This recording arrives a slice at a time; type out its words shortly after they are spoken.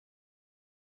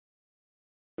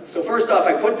So first off,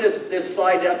 I put this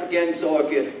slide up again, so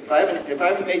if I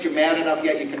haven't made you mad enough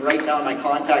yet, you can write down my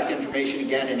contact information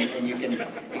again, and you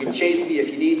can chase me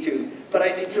if you need to. But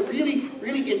it's a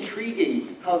really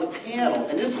intriguing how the panel,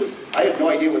 and this was, I had no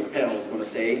idea what the panel was going to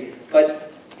say,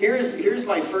 but here's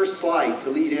my first slide to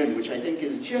lead in, which I think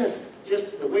is just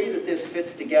the way that this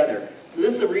fits together. So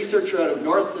this is a researcher out of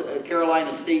North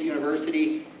Carolina State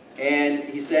University, and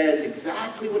he says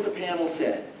exactly what the panel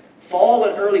said. Fall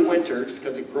and early winters,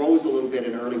 because it grows a little bit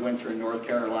in early winter in North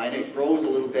Carolina. It grows a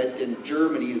little bit in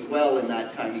Germany as well in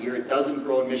that time of year. It doesn't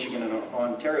grow in Michigan and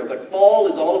Ontario. But fall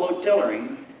is all about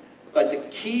tillering. But the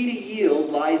key to yield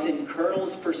lies in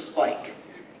kernels per spike.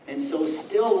 And so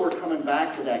still we're coming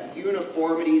back to that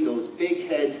uniformity, those big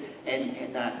heads,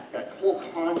 and that whole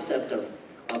concept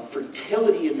of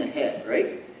fertility in the head,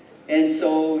 right? And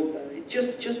so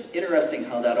just interesting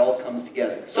how that all comes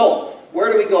together. So,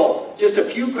 where do we go? Just a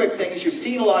few quick things. You've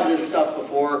seen a lot of this stuff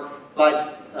before,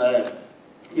 but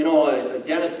you know,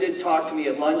 Dennis did talk to me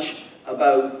at lunch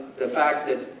about the fact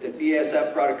that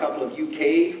BASF brought a couple of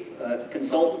UK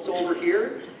consultants over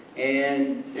here,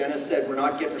 and Dennis said we're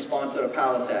not getting response out of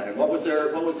Palisade. And what was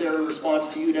their response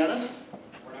to you, Dennis?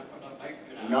 We're not putting enough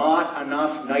nitrogen. Not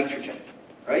enough nitrogen,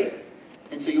 right?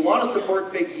 And so you want to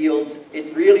support big yields.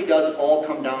 It really does all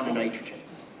come down to nitrogen.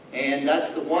 And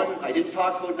that's the one, I didn't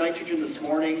talk about nitrogen this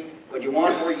morning, but you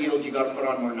want more yield, you got to put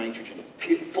on more nitrogen.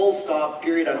 Full stop,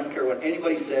 period. I don't care what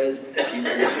anybody says.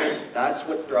 That's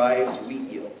what drives wheat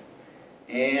yield.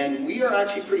 And we are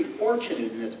actually pretty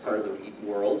fortunate in this part of the wheat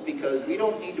world because we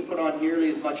don't need to put on nearly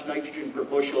as much nitrogen per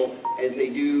bushel as they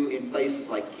do in places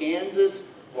like Kansas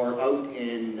or out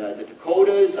in the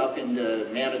Dakotas, up into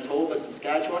Manitoba,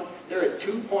 Saskatchewan. They're at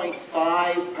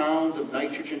 2.5 pounds of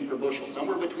nitrogen per bushel,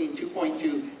 somewhere between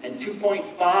 2.2 and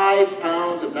 2.5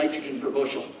 pounds of nitrogen per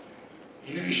bushel.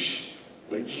 Yeesh,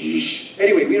 like yeesh.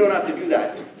 Anyway, we don't have to do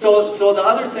that. So the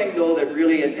other thing though that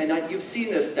really, and you've seen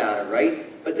this data,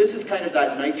 right? But this is kind of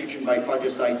that nitrogen by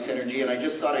fungicide synergy, and I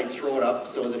just thought I'd throw it up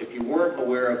so that if you weren't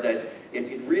aware of that,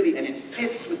 it really, and it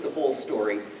fits with the whole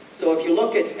story. So if you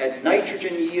look at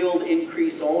nitrogen yield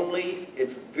increase only,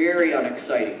 it's very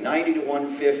unexciting. 90 to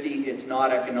 150, it's not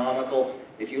economical.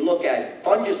 If you look at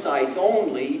fungicides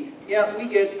only, yeah, we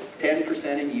get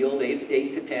 10% in yield,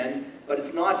 8 to 10, but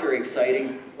it's not very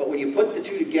exciting. But when you put the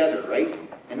two together, right,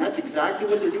 and that's exactly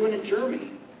what they're doing in Germany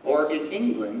or in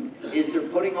England, is they're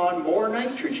putting on more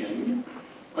nitrogen,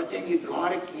 but then you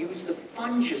gotta use the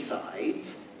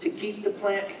fungicides to keep the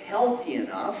plant healthy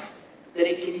enough that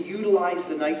it can utilize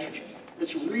the nitrogen.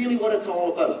 That's really what it's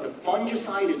all about. The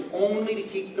fungicide is only to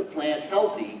keep the plant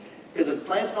healthy, because if the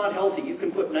plant's not healthy, you can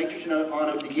put nitrogen on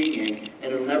out the yin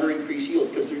and it'll never increase yield,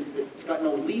 because it's got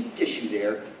no leaf tissue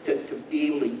there to be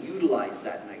able to utilize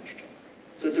that nitrogen.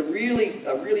 So it's a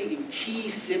really key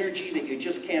synergy that you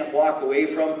just can't walk away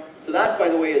from. So that, by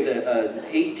the way, is an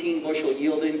 18 bushel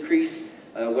yield increase.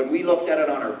 When we looked at it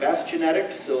on our best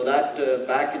genetics, so that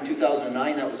back in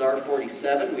 2009, that was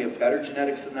R47. We have better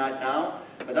genetics than that now.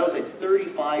 But that was a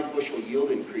 35 bushel yield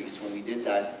increase when we did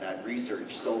that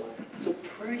research. So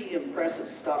pretty impressive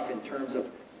stuff in terms of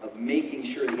making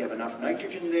sure that you have enough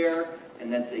nitrogen there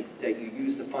and that you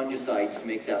use the fungicides to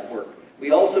make that work. We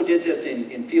also did this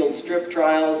in field strip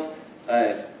trials.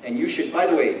 And you should, by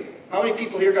the way, how many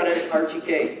people here got an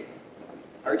RTK?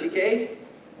 RTK?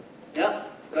 Yeah?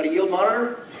 Got a yield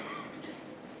monitor?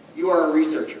 You are a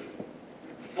researcher.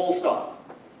 Full stop.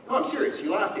 No, I'm serious.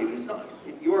 You laugh, David. It's not.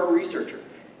 You are a researcher.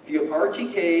 If you have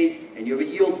RTK and you have a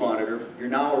yield monitor, you're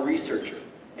now a researcher.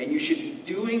 And you should be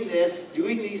doing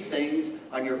these things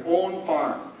on your own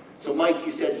farm. So Mike,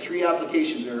 you said 3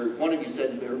 applications, or one of you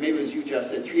said, or maybe it was you, Jeff,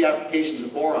 said 3 applications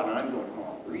of boron. And I'm going,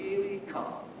 oh, really?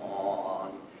 Come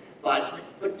on.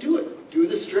 But do it. Do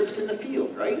the strips in the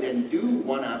field, right? And do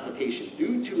 1 application,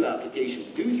 do 2 applications,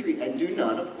 do 3, and do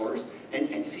none, of course,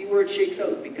 and see where it shakes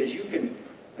out, because you can,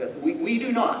 we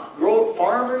do not.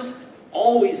 Farmers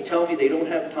always tell me they don't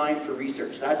have time for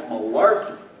research. That's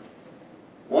malarkey.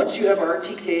 Once you have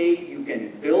RTK, you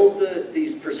can build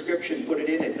these prescription, put it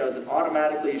in, it does it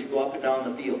automatically as you go up and down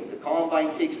the field. The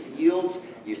combine takes the yields,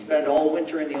 you spend all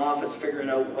winter in the office figuring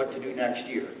out what to do next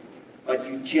year. But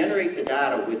you generate the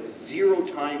data with 0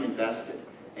 time invested,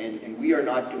 and we are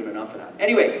not doing enough of that.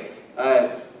 Anyway,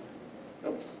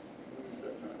 oops,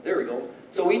 there we go.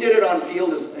 So we did it on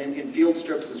field in field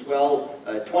strips as well.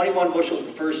 21 bushels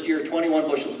the first year, 21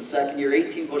 bushels the second year,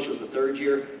 18 bushels the third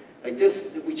year. Like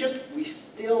this, we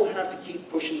still have to keep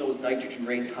pushing those nitrogen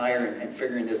rates higher and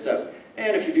figuring this out.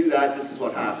 And if you do that, this is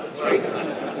what happens, right?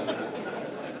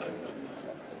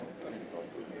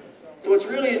 So what's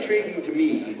really intriguing to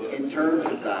me in terms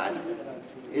of that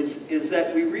is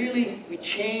that we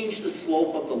change the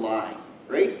slope of the line,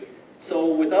 right?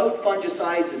 So without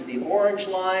fungicides is the orange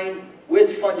line,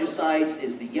 with fungicides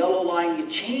is the yellow line. You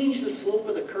change the slope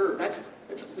of the curve. That's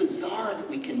bizarre that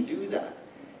we can do that.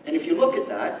 And if you look at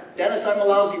that, Dennis, I'm a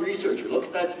lousy researcher.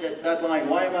 Look at that line.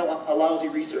 Why am I a lousy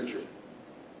researcher?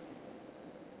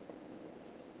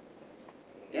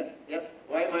 Yep.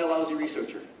 Why am I a lousy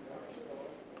researcher?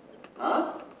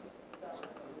 Huh?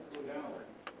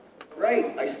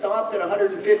 Right, I stopped at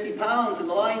 150 pounds and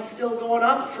the line's still going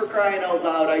up, for crying out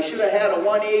loud. I should have had a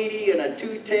 180 and a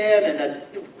 210 and a,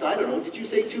 I don't know, did you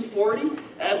say 240?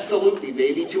 Absolutely,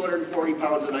 baby, 240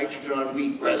 pounds of nitrogen on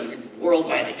wheat, world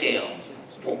by the tail.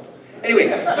 Anyway,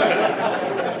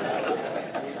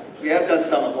 we have done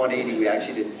some at 180, we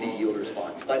actually didn't see yield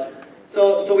response. But,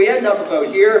 so we end up about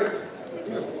here.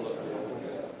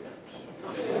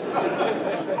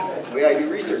 That's the way I do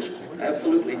research,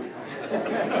 absolutely.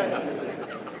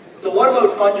 So what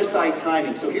about fungicide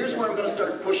timing? So here's where I'm going to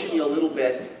start pushing you a little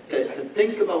bit to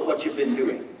think about what you've been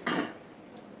doing.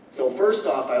 So first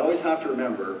off, I always have to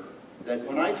remember that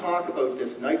when I talk about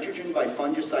this nitrogen by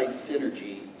fungicide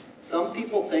synergy, some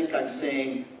people think I'm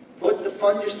saying put the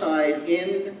fungicide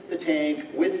in the tank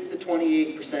with the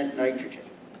 28% nitrogen.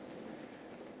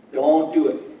 Don't do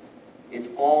it. It's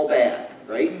all bad.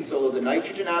 Right? So the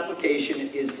nitrogen application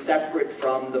is separate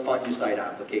from the fungicide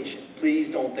application. Please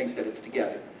don't think that it's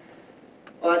together.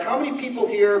 But how many people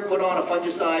here put on a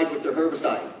fungicide with their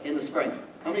herbicide in the spring?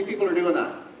 How many people are doing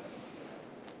that?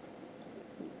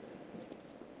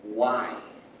 Why?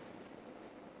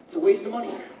 It's a waste of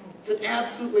money. It's an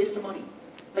absolute waste of money.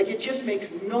 Like, it just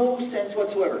makes no sense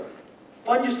whatsoever.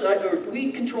 Fungicide or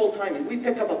weed control timing, we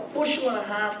pick up 1.5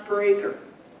 bushels per acre.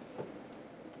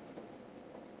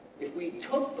 If we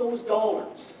took those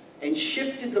dollars and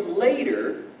shifted them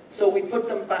later, so we put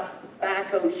them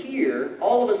back out here,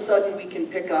 all of a sudden we can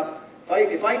pick up,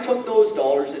 if I took those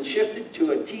dollars and shifted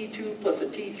to a T2 plus a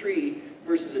T3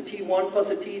 versus a T1 plus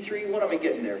a T3, what am I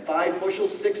getting there? 5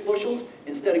 bushels, 6 bushels,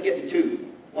 instead of getting 2,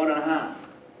 1.5.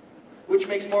 Which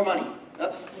makes more money?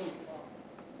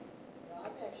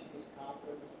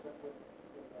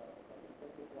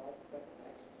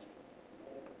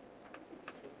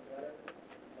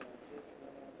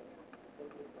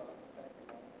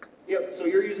 Yep, so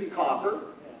you're using copper,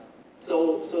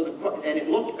 and it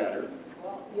looked better.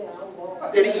 Well,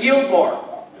 yeah, Did it yield more?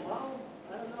 Well,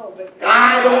 I don't know, but...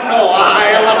 I don't know,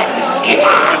 I love it.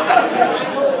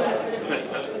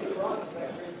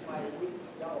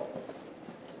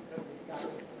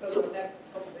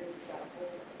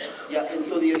 Yeah, and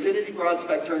so the Infinity broad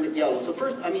spec turned it yellow. So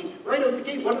first, I mean, right out the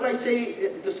gate, what did I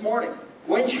say this morning?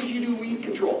 When should you do weed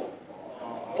control?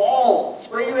 Fall.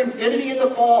 Spray your Infinity in the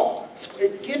fall.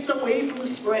 Get away from the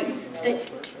spring. Stay.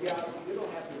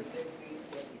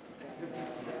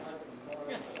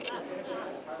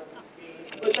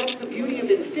 But that's the beauty of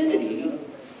Infinity.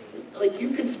 Like,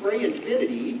 you can spray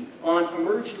Infinity on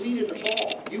emerged wheat in the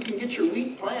fall. You can get your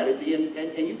wheat planted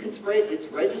and you can spray it. It's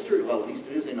registered, well, at least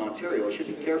it is in Ontario. I should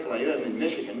be careful. I am in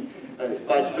Michigan.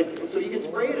 But so you can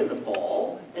spray it in the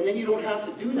fall, and then you don't have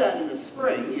to do that in the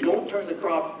spring. You don't turn the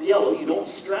crop yellow. You don't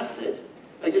stress it.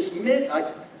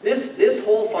 This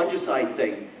whole fungicide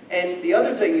thing. And the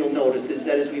other thing you'll notice is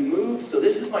that as we move, so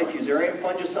this is my fusarium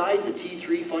fungicide, the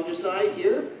T3 fungicide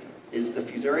here is the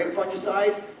fusarium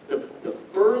fungicide. The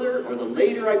further or the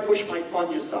later I push my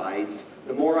fungicides,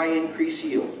 the more I increase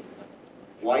yield.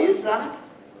 Why is that?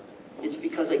 It's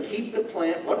because I keep the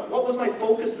plant, what was my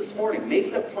focus this morning?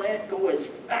 Make the plant go as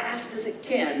fast as it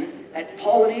can at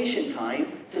pollination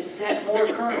time to set more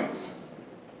kernels.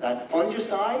 That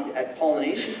fungicide at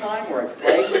pollination time or at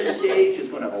flagleaf stage is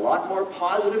going to have a lot more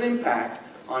positive impact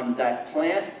on that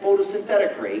plant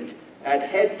photosynthetic rate at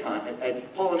head time,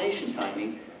 at pollination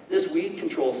timing. This weed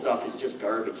control stuff is just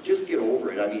garbage. Just get over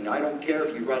it. I mean, I don't care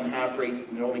if you run half rate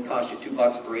and it only costs you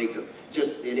 $2 per acre. Just,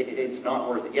 it's not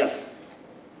worth it. Yes?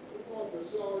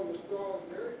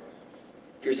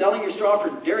 If you're selling your straw for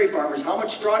dairy farmers, how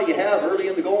much straw do you have early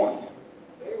in the going?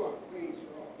 They want clean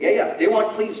straw. Yeah, they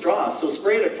want clean straw. So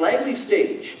spray it at flagleaf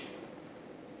stage.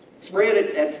 Spray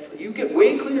it you get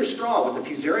way cleaner straw with the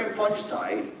fusarium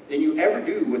fungicide than you ever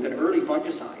do with an early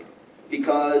fungicide.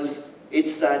 Because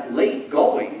it's that late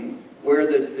going where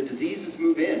the diseases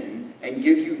move in and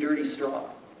give you dirty straw.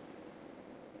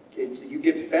 You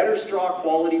get better straw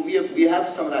quality. We have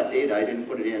some of that data. I didn't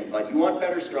put it in. But you want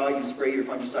better straw, you spray your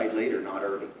fungicide later, not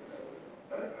early.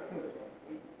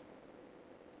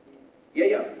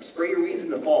 Yeah. Spray your weeds in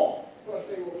the fall. Plus,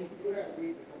 you have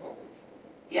weeds that come up.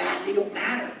 Yeah, they don't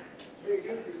matter. They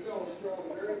get if you're selling straw to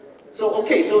dairy farmers.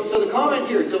 Okay, so the comment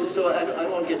here, so I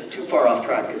don't want to get too far off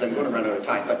track because I'm going to run out of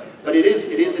time, but it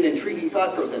is an intriguing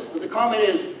thought process. So the comment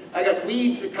is, I got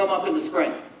weeds that come up in the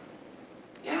spring.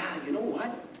 Yeah, you know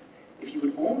what? If you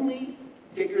would only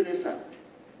figure this out,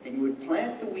 and you would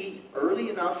plant the wheat early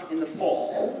enough in the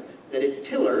fall that it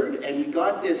tillered, and we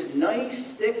got this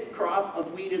nice thick crop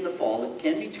of wheat in the fall. It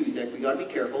can be too thick, we got to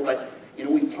be careful, but you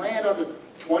know, we plant on the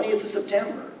 20th of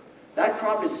September. That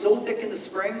crop is so thick in the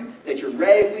spring that your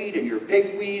ragweed and your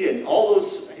pigweed and all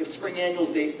those spring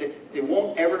annuals, they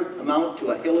won't ever amount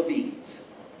to a hill of beans.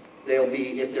 They'll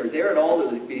be, if they're there at all,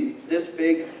 they'll be this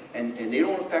big, and they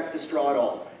don't affect the straw at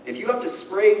all. If you have to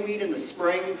spray weed in the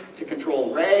spring to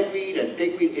control ragweed and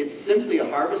pigweed, it's simply a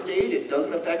harvest aid. It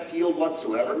doesn't affect yield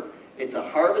whatsoever. It's a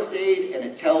harvest aid, and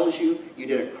it tells you you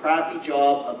did a crappy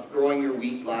job of growing your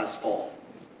wheat last fall.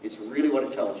 It's really what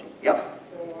it tells you. Yep.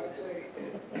 So I'd say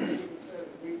 80%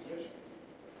 wheat just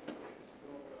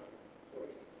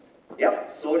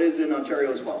Yep, so it is in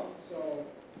Ontario as well. So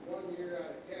 1 year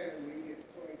out of 10, we get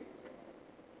soybeans off.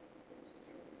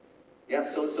 Yeah,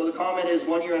 so the comment is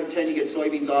 1 year out of 10 you get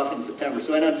soybeans off in September.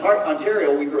 So in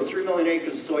Ontario, we grow 3 million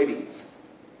acres of soybeans.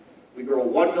 We grow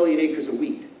 1 million acres of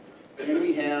wheat. And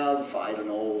we have, I don't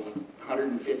know,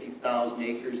 150,000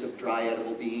 acres of dry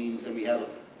edible beans, and we have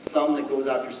some that goes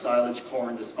after silage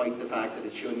corn despite the fact that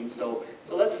it shouldn't. So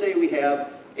let's say we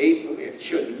have it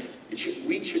shouldn't.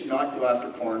 Wheat should not go after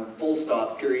corn, full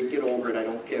stop, period, get over it, I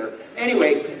don't care.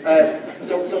 Anyway,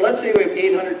 so let's say we have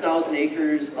 800,000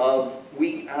 acres of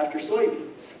wheat after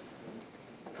soybeans.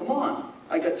 Come on,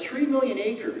 I got 3 million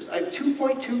acres. I have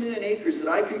 2.2 million acres that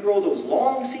I can grow those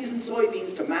long season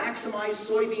soybeans to maximize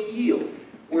soybean yield.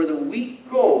 Where the wheat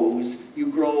goes, you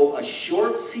grow a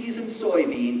short season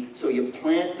soybean, so you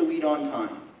plant the wheat on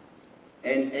time.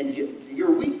 And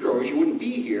your wheat growers, you wouldn't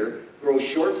be here, grow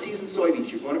short season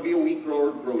soybeans. You're going to be a wheat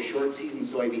grower, grow short season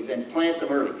soybeans, and plant them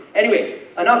early. Anyway,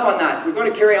 enough on that. We're going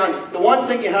to carry on. The one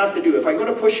thing you have to do, if I'm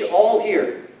going to push you all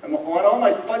here, I'm on all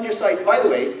my fungicide, by the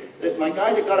way, that my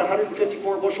guy that got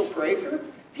 154 bushel per acre,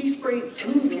 he sprayed 2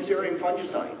 fusarium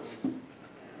fungicides.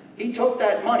 He took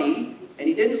that money and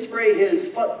he didn't spray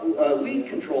his weed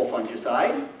control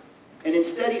fungicide, and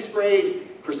instead he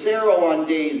sprayed Prosero on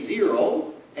day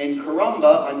 0 and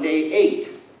Carumba on day 8.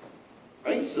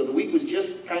 Right? So the wheat was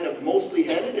just kind of mostly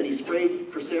headed, and he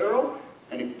sprayed Prosero,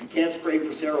 and you can't spray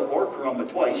Prosero or Carumba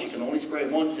twice. You can only spray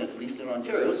them once, at least in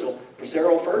Ontario. So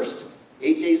Prosero first,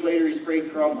 8 days later he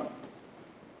sprayed Carumba.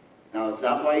 Now, is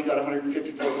that why you got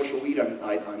 154 bushel wheat?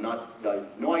 I'm not, I have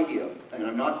no idea. And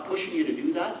I'm not pushing you to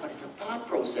do that, but it's a thought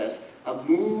process of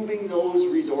moving those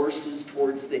resources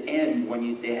towards the end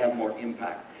when they have more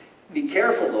impact. Be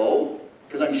careful though,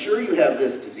 because I'm sure you have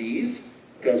this disease,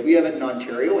 because we have it in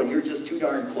Ontario and you're just too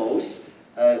darn close.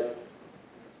 If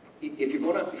you're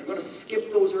going to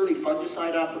skip those early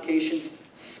fungicide applications,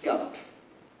 scout.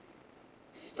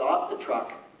 Stop the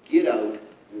truck, get out,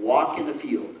 walk in the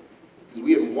field.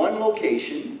 We had one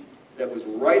location that was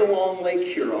right along Lake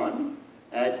Huron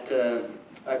at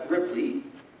Ripley,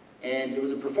 and it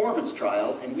was a performance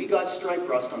trial, and we got stripe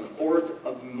rust on the 4th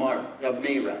of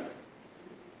May, rather.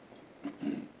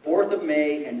 4th of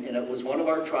May, and it was one of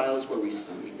our trials where we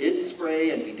did spray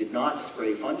and we did not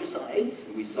spray fungicides.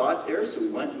 And we saw it there, so we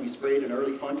went and we sprayed an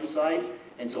early fungicide.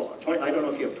 And so, I don't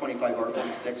know if you have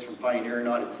 25R46 from Pioneer or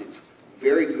not. It's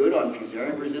very good on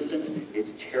fusarium resistance.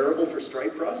 It's terrible for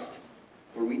stripe rust.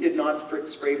 Where we did not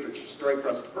spray for stripe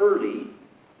rust early,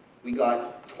 we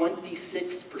got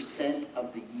 26%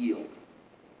 of the yield.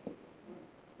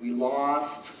 We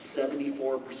lost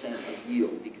 74% of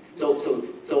yield.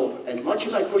 So as much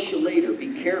as I push you later,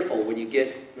 be careful when you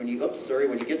get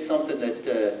something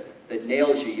that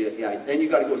nails you. Then you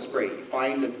got to go spray. You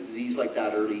find a disease like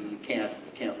that early, you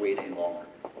can't wait any longer.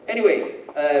 Anyway,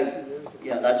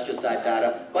 yeah, that's just that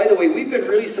data. By the way, we've been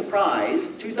really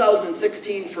surprised.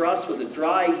 2016 for us was a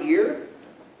dry year.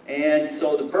 And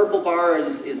so the purple bar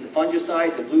is the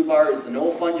fungicide, the blue bar is the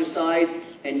no fungicide.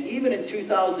 And even in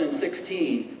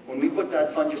 2016, when we put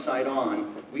that fungicide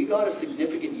on, we got a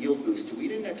significant yield boost. We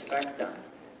didn't expect that.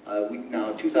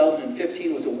 Now,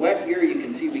 2015 was a wet year. You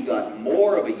can see we got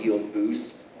more of a yield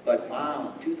boost. But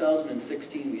wow,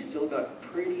 2016, we still got a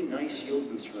pretty nice yield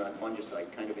boost from that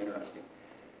fungicide. Kind of interesting.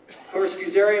 Of course,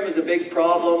 fusarium is a big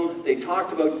problem. They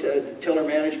talked about tiller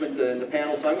management, the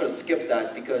panel, so I'm going to skip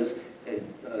that because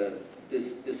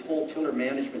this whole tiller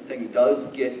management thing does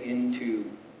get into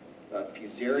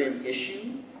fusarium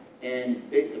issue. And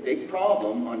the big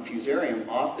problem on fusarium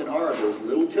often are those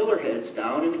little tiller heads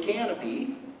down in the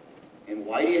canopy. And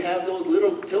why do you have those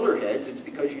little tiller heads? It's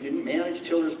because you didn't manage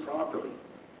tillers properly.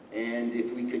 And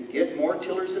if we could get more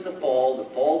tillers in the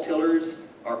fall tillers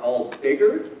are all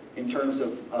bigger in terms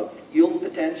of yield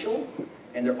potential,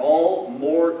 and they're all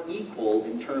more equal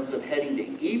in terms of heading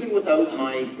date. Even without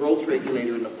my growth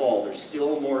regulator in the fall, they're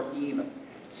still more even.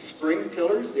 Spring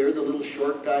tillers, they're the little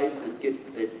short guys that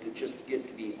just get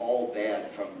to be all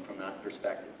bad from that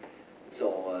perspective.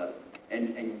 So,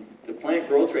 and the plant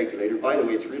growth regulator, by the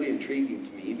way, it's really intriguing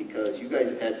to me because you guys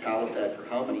have had Palisade for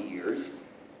how many years?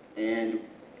 And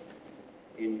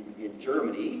in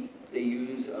Germany, they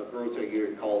use a growth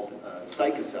regulator called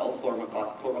Psychocell.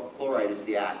 Chloride is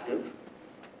the active.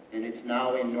 And it's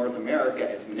now in North America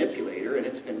as manipulator, and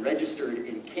it's been registered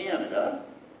in Canada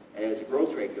as a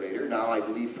growth regulator now, I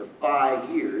believe, for 5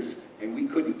 years, and we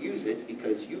couldn't use it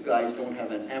because you guys don't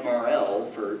have an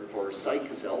MRL for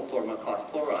Psychocell,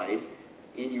 chloride,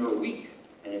 in your wheat.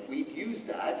 And if we'd used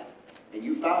that, and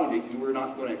you found it, you were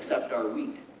not going to accept our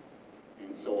wheat.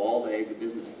 And so all the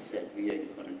agribusinesses said, we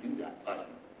ain't going to do that. But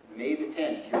May the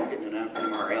 10th, you're getting an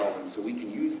MRL, and so we can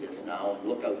use this now, and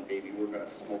look out, baby, we're going to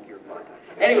smoke your pot.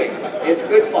 Anyway, it's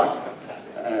good fun.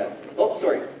 Oh,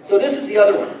 sorry. So this is the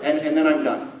other one, and then I'm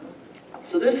done.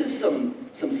 So this is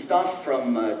some stuff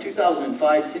from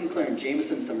 2005, Sinclair and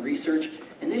Jameson, some research,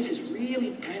 and this is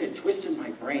really kind of twisting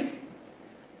my brain.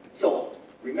 So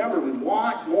remember, we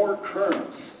want more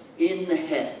kernels in the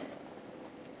head.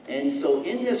 And so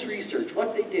in this research,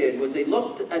 what they did was they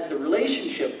looked at the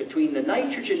relationship between the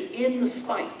nitrogen in the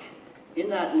spike, in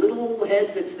that little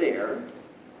head that's there,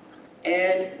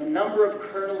 and the number of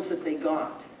kernels that they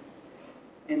got.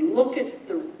 And look at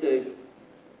the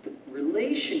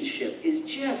relationship is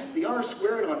just, the R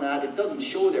squared on that, it doesn't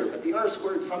show there, but the R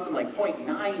squared is something like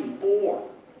 0.94.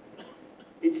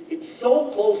 It's so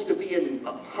close to being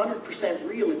 100%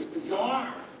 real, it's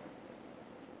bizarre.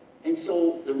 And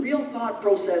so the real thought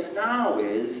process now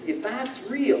is, if that's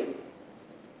real,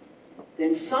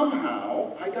 then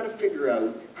somehow I got to figure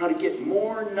out how to get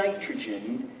more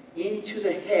nitrogen into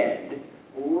the head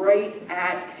right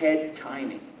at head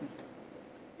timing.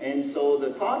 And so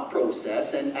the thought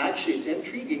process, and actually it's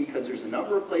intriguing because there's a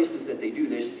number of places that they do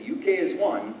this. The UK is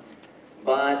one,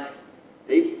 but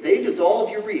they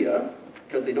dissolve urea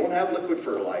because they don't have liquid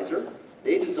fertilizer.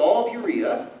 They dissolve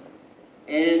urea,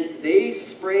 and they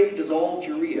spray dissolved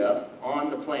urea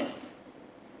on the plant.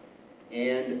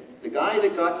 And the guy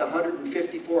that got the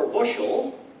 154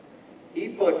 bushel, he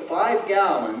put 5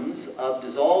 gallons of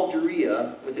dissolved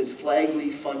urea with his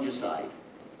flagleaf fungicide.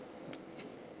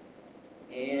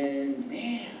 And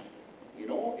man, you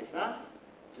know, if that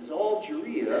dissolved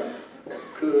urea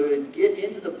could get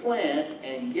into the plant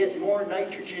and get more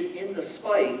nitrogen in the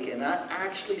spike, and that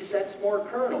actually sets more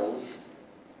kernels,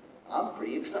 I'm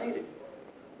pretty excited.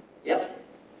 Yep.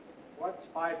 What's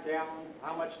 5 gallons?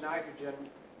 How much nitrogen?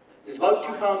 It's about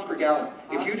 2 pounds per gallon.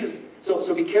 If you just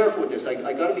so be careful with this.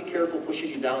 I got to be careful pushing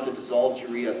you down to dissolved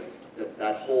urea,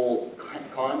 that whole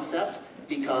concept,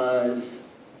 because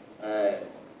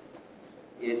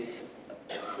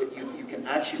you can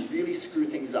actually really screw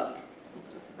things up.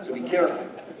 So be careful.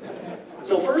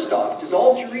 So first off,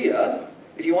 dissolved urea.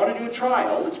 If you want to do a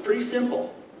trial, it's pretty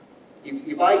simple.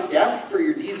 You buy DEF for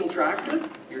your diesel tractor.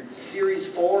 Your Series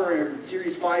 4 or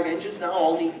Series 5 engines now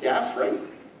all need DEF, right?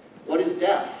 What is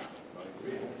DEF?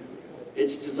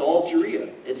 It's dissolved urea.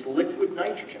 It's liquid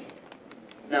nitrogen.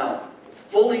 Now,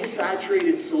 fully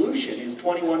saturated solution is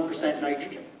 21%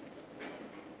 nitrogen.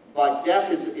 But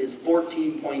DEF is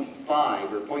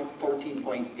 14.5 or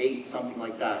 14.8, something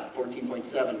like that,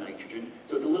 14.7 nitrogen.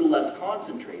 So it's a little less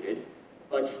concentrated.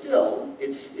 But still,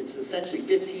 it's essentially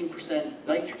 15%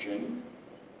 nitrogen.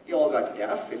 You all got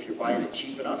DEF. If you're buying it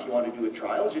cheap enough, you want to do a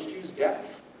trial, just use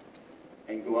DEF.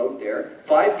 And go out there.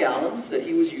 5 gallons that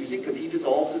he was using, because he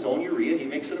dissolves his own urea, he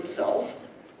makes it himself.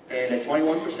 And at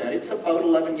 21%, it's about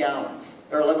 11 gallons,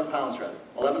 or 11 pounds rather.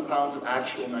 11 pounds of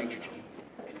actual nitrogen.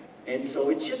 And so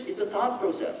it's a thought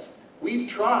process. We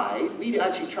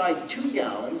actually tried 2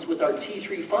 gallons with our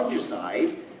T3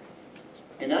 fungicide,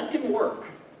 and that didn't work.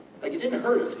 Like, it didn't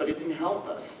hurt us, but it didn't help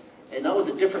us. And that was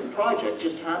a different project.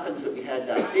 Just happens that we had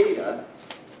that data,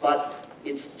 but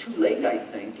it's too late, I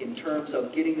think, in terms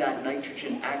of getting that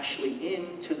nitrogen actually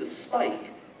into the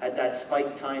spike at that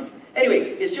spike time.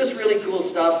 Anyway, it's just really cool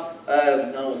stuff.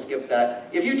 No, we'll skip that.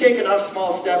 If you take enough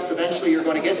small steps, eventually you're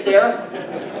going to get there,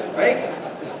 right?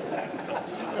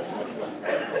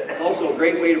 It's also a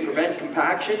great way to prevent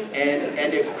compaction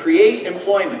and to create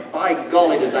employment. By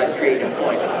golly, does that create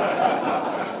employment.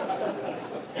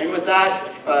 And with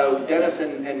that, Dennis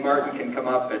and Martin can come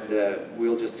up, and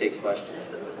we'll just take questions.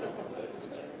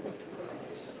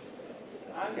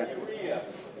 On urea,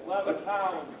 11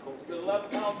 pounds. Is it 11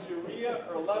 pounds of urea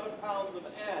or 11 pounds of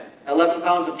N? 11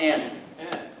 pounds of N.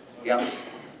 N. Yeah.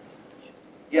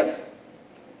 Yes.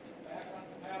 Back on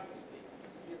the map,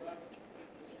 you're not the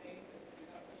same,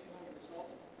 you're not seeing no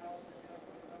results from house and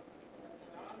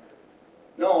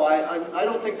No, I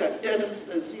don't think that. Dennis,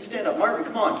 you stand up. Martin,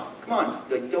 come on. Come on.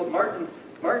 Like,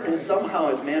 Martin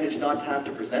has managed not to have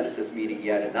to present at this meeting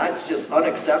yet, and that's just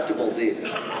unacceptable.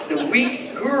 The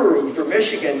wheat guru from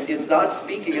Michigan is not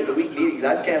speaking at the wheat meeting.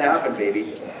 That can't happen,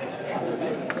 baby.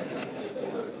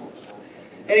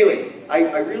 Anyway,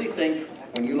 I really think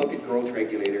when you look at growth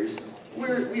regulators,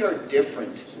 we are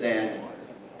different than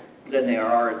they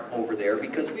are over there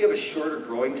because we have a shorter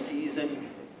growing season.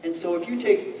 And so if you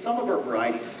take, some of our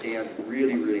varieties stand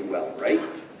really, really well, right?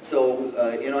 So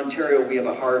in Ontario, we have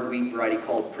a hard wheat variety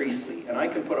called Priestley, and I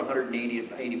can put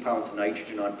 180 pounds of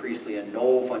nitrogen on Priestley and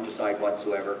no fungicide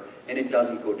whatsoever, and it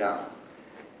doesn't go down.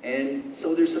 And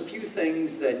so there's a few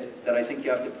things that I think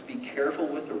you have to be careful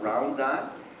with around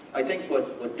that. I think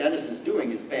what Dennis is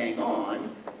doing is bang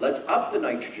on. Let's up the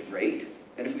nitrogen rate,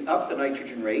 and if we up the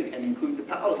nitrogen rate and include the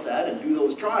palisade and do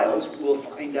those trials, we'll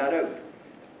find that out.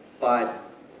 But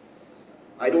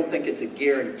I don't think it's a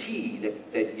guarantee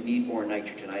that you need more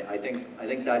nitrogen. I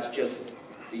think that's just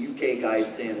the UK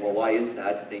guys saying, well, why is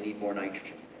that? They need more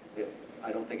nitrogen.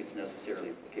 I don't think it's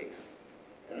necessarily the case.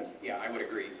 Dennis? Yeah, I would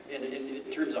agree. And in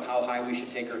terms of how high we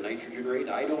should take our nitrogen rate,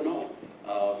 I don't know.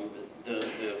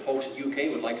 The folks at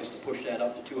UK would like us to push that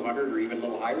up to 200 or even a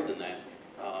little higher than that.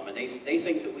 And they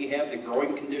think that we have the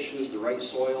growing conditions, the right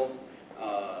soil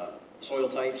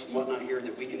types and whatnot here,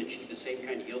 that we can achieve the same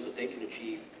kind of yields that they can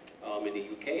achieve in the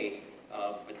UK.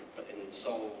 And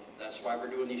so that's why we're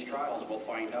doing these trials. We'll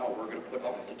find out. We're going to put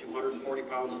up to 240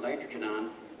 pounds of nitrogen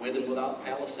on with and without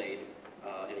palisade,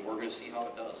 and we're going to see how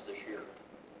it does this year.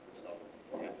 So,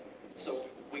 yeah. So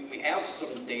we have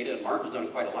some data, and Martin's done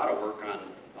quite a lot of work on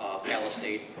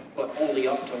palisade, but only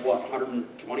up to what,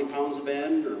 120 pounds of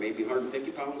N, or maybe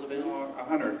 150 pounds of N?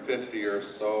 150 or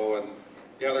so, and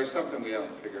yeah, there's something we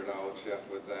haven't figured out yet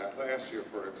with that. Last year,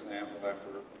 for example,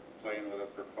 after playing with it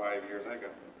for 5 years, I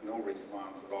got no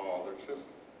response at all. There's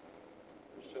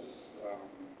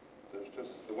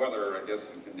just the weather, I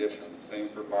guess, and conditions. Same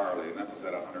for barley, and that was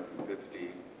at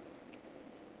 150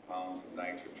 pounds of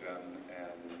nitrogen,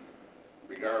 and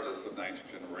regardless of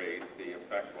nitrogen rate, the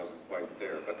effect wasn't quite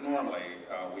there. But normally,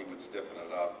 we would stiffen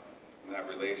it up, and that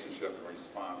relationship and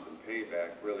response and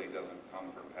payback really doesn't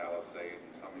come from palisade.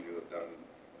 And some of you have done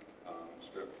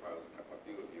strip trials, a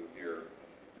few of you here,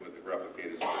 with the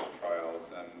replicated strip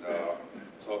trials, and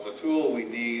so it's a tool we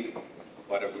need,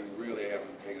 but we really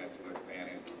haven't taken it to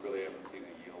advantage. We really haven't seen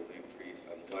a yield increase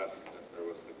unless there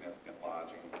was significant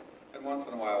lodging. And once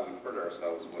in a while we've hurt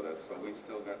ourselves with it, so we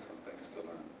still got some things to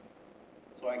learn.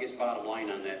 So I guess bottom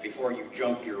line on that, before you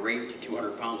jump your rate to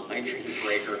 200 pounds of nitrogen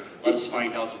per acre, let us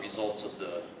find out the results of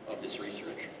this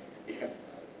research. Yeah.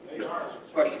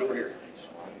 Question over here.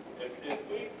 If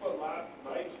we put lots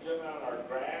of nitrogen on our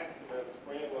grass and then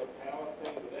spray it with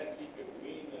palisade, would that keep it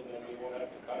green and then we won't have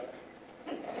to cut it?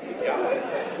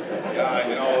 Yeah,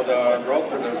 you know,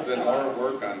 there's been more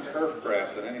work on turf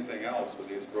grass than anything else with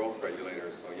these growth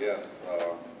regulators, so yes,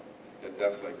 it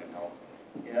definitely can help.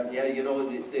 Yeah, you know,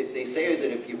 they say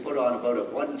that if you put on about a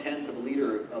 1/10 of a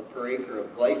liter per acre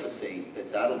of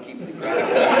glyphosate, that'll keep the grass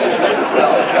as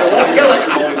well. It won't kill your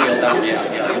mowing wheel down,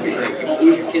 yeah, you'll be great. You won't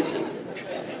lose your kids in it.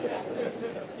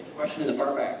 Question in the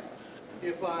far back.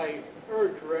 If I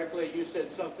heard correctly, you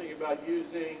said something about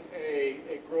using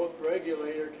a growth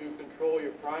regulator to control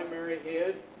your primary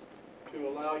head to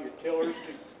allow your tillers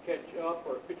to catch up,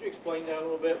 or could you explain that a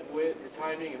little bit with your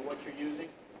timing and what you're using?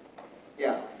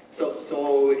 Yeah,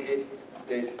 so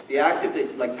the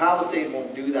active, like palisade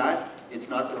won't do that. It's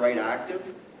not the right active.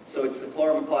 So it's the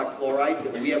chloramacloc chloride.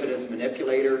 We have it as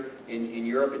manipulator. In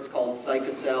Europe, it's called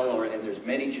Psychocell, and there's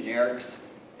many generics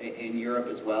in Europe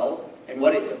as well. And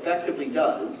what it effectively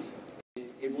does,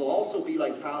 it will also be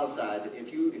like palisade.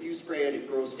 If you spray it at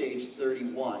growth stage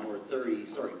 31 or 30,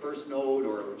 sorry, first node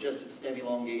or just at stem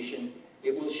elongation,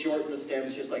 it will shorten the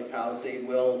stems just like palisade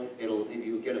will. If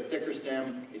you get a thicker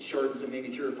stem, it shortens it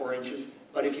maybe 3 or 4 inches.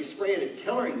 But if you spray it at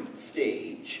tillering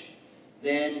stage,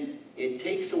 then it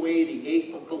takes away the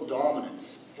apical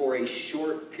dominance for a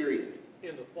short period.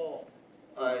 In the fall.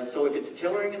 So if it's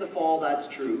tillering in the fall, that's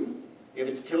true. If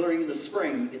it's tillering in the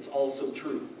spring, it's also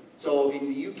true. So in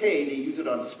the UK, they use it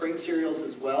on spring cereals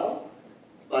as well,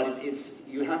 but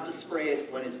you have to spray it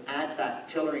when it's at that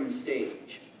tillering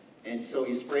stage. And so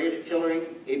you spray it at tillering,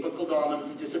 apical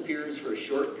dominance disappears for a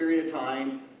short period of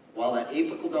time. While that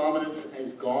apical dominance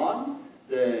is gone,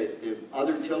 the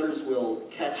other tillers will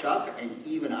catch up and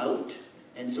even out,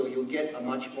 and so you'll get a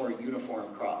much more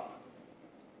uniform crop.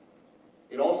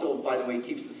 It also, by the way,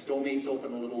 keeps the stomates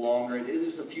open a little longer.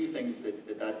 There's a few things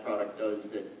that product does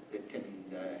that can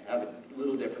have a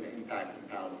little different impact than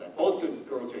palisade. Both good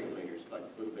growth regulators,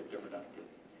 but a little bit different activity.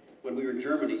 When we were in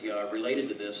Germany, related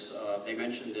to this, they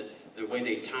mentioned that the way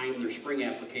they time their spring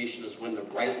application is when the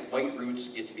white roots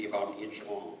get to be about an inch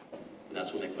long. And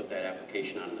that's when they put that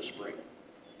application on in the spring.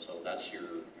 So that's your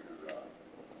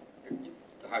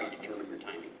how you determine your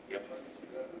timing. Yep.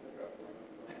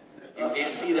 You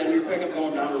can't see that in your pickup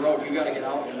going down the road. You got to get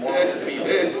out and walk the field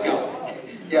and scout.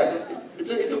 Yes,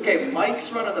 it's okay.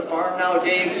 Mike's running the farm now,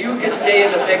 Dave. You can stay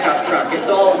in the pickup truck. It's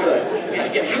all good. Yeah,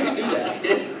 you can do that.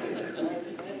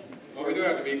 Well, we do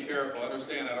have to be careful.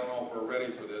 Understand, I don't know if we're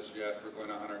ready for this yet. We're going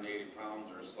to 180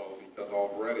 pounds or so because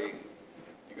already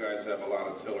you guys have a lot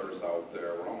of tillers out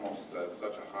there. We're almost at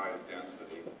such a high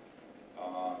density.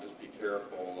 Just be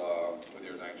careful with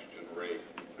your nitrogen rate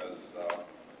because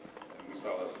and we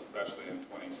saw this especially in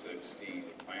 2016.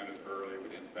 We planted early, we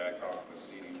didn't back off the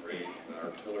seeding rate, and our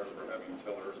tillers were having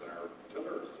tillers, and our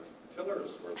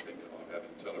tillers were thinking about having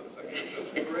tillers. I mean,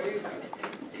 it's just crazy.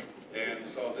 And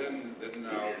so then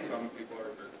some people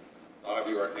are, a lot of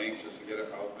you are anxious to get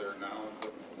it out there now and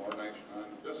putting some more nitrogen on.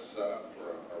 Just set up for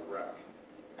a wreck.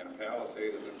 And a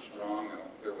palisade isn't strong. I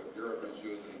don't care what Europe is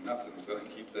using. Nothing's going to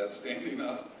keep that standing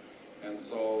up. And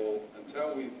so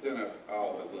until we thin it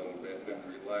out a little bit and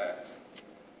relax,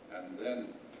 and then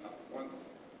once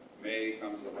May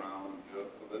comes around,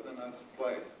 then let's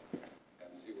play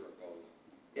and see where it goes.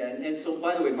 Yeah, and so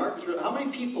by the way, Marcus, how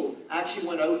many people actually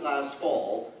went out last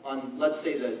fall on, let's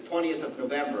say, the 20th of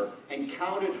November and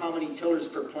counted how many tillers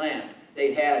per plant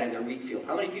they had in their wheat field?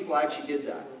 How many people actually did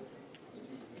that?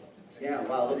 Yeah,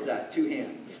 wow, look at that, 2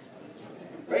 hands.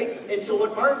 Right? And so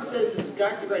what Martin says is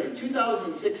exactly right. In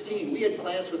 2016, we had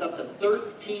plants with up to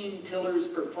 13 tillers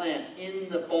per plant in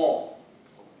the fall.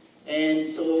 And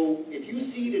so if you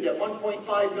seeded at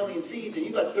 1.5 million seeds and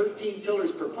you got 13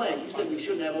 tillers per plant, you said we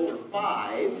shouldn't have over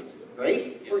 5,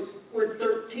 right? Yes. We're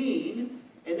 13,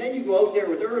 and then you go out there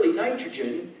with early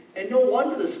nitrogen, and no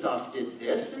wonder the stuff did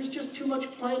this. There's just too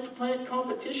much plant-to-plant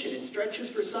competition. It stretches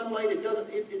for sunlight.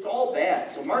 It's all bad.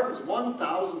 So Martin's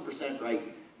 1,000% right.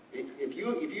 If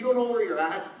you don't know where you're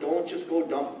at, don't just go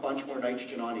dump a bunch more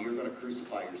nitrogen on it. You're going to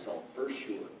crucify yourself, for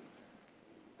sure.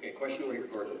 Okay, question over here,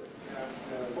 Gordon.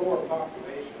 Lower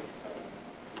population,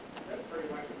 that's pretty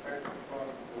much affected across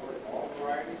the board, all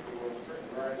varieties, or certain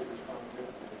varieties respond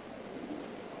differently?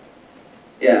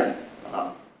 Yeah.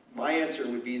 My answer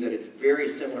would be that it's very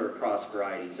similar across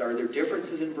varieties. Are there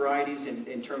differences in varieties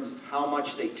in terms of how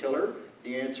much they tiller?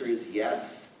 The answer is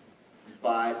yes,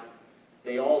 but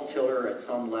they all tiller at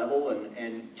some level,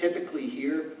 and typically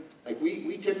here, like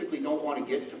we typically don't want to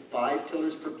get to 5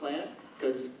 tillers per plant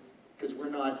because we're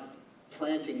not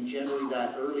planting generally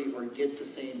that early or get the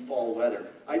same fall weather.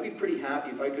 I'd be pretty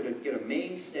happy if I could get a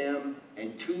main stem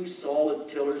and 2 solid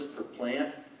tillers per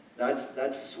plant.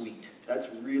 That's sweet. That's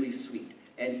really sweet.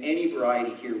 And any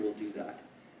variety here will do that.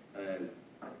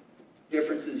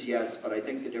 Differences, yes, but I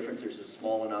think the differences are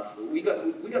small enough. We got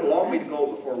a long way to go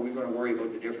before we're going to worry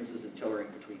about the differences in tillering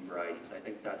between varieties. I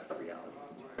think that's the reality.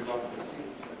 About the seeds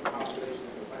and the population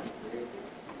of the plant,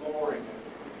 lowering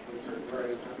it, with certain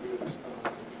varieties not being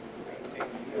responsive to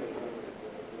maintain yields.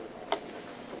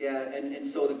 Yeah, and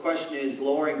so the question is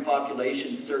lowering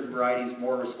populations, certain varieties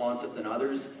more responsive than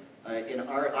others.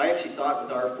 I actually thought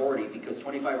with R40, because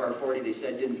 25R40 they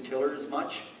said didn't tiller as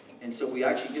much, and so we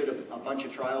actually did a bunch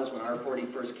of trials when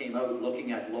R40 first came out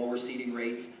looking at lower seeding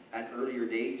rates at earlier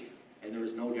dates, and there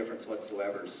was no difference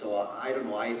whatsoever. So I don't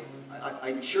know,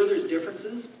 I'm sure there's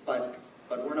differences, but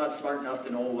we're not smart enough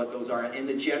to know what those are, and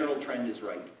the general trend is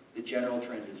right. The general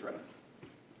trend is right.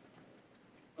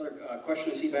 Other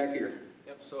question I see back here.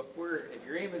 Yep, so if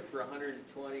you're aiming for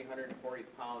 120, 140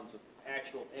 pounds of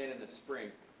actual N in the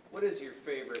spring, what is your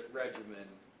favorite regimen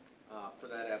for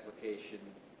that application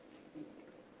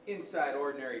inside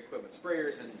ordinary equipment,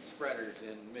 sprayers and spreaders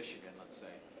in Michigan, let's say?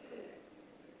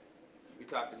 You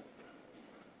talking?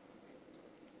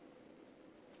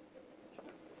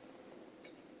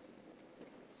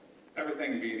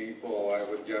 Everything being equal, I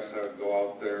would guess I would go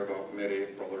out there about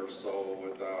mid-April or so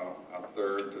with a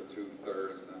third to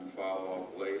 2/3, then follow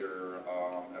up later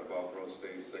at about roast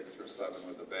day 6 or 7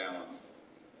 with the balance.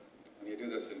 When you do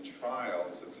this in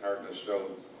trials, it's hard to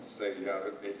say, yeah,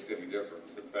 it makes any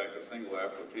difference. In fact, a single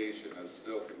application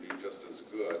still can be just as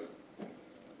good.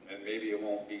 And maybe it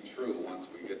won't be true once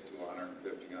we get to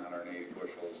 150, 180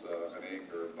 bushels an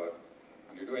acre, but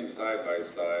when you're doing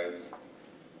side-by-sides,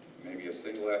 maybe a a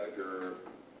single, if you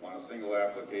want a single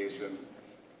application,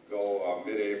 go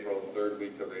mid-April, third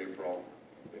week of April.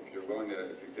 If you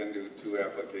can do 2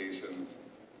 applications,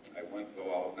 I wouldn't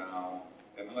go out now,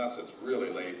 unless it's really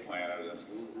late planted, it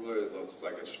really looks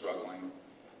like it's struggling.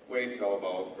 Wait till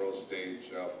about growth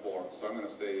stage 4. So I'm going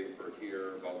to say for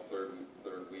here, about third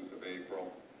week of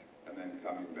April, and then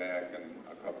coming back in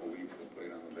a couple weeks and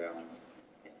putting on the balance.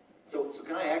 So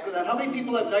can I echo that? How many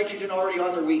people have nitrogen already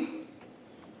on their wheat?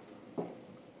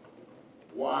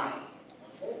 Why?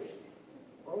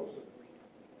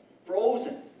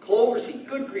 Frozen. Clover seed.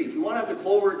 Good grief. We want to have the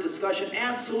clover discussion.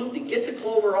 Absolutely. Get the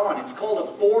clover on. It's called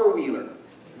a 4-wheeler.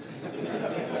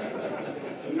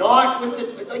 Not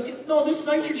with the, like, no, this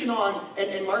nitrogen on,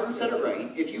 and Martin said it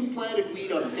right. If you planted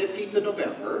wheat on the 15th of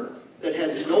November that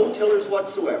has no tillers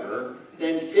whatsoever,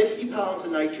 then 50 pounds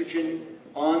of nitrogen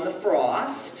on the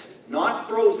frost, not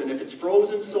frozen. If it's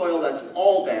frozen soil, that's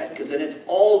all bad, because then it's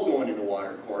all going in the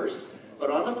water course. But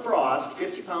on the frost,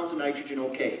 50 pounds of nitrogen,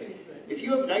 okay. If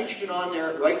you have nitrogen on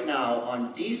there right now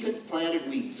on decent planted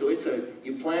wheat, so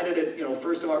you planted it,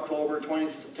 1st of October, 20th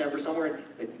of September, somewhere,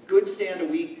 a good stand of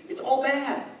wheat, it's all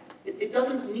bad. It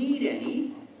doesn't need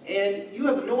any, and you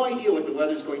have no idea what the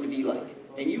weather's going to be like.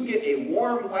 And you get a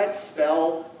warm, wet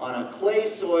spell on a clay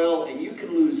soil, and you can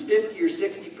lose 50 or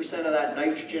 60% of that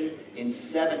nitrogen in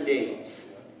 7 days.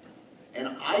 And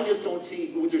I just don't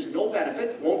see, there's no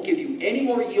benefit, won't give you any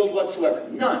more yield whatsoever.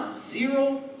 None.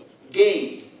 Zero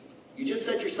gain. You just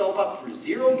set yourself up for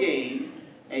zero gain,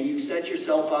 and you set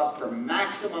yourself up for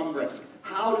maximum risk.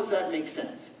 How does that make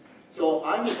sense? So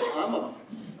I'm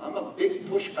a big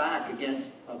pushback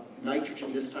against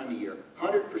nitrogen this time of year.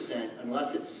 100%,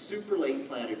 unless it's super late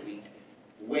planted wheat.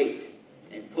 Wait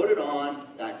and put it on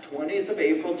that 20th of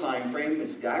April time frame,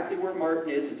 exactly where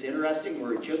Martin is. It's interesting,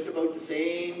 we're just about the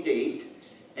same date,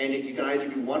 and you can either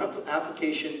do one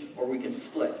application or we can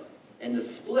split. And the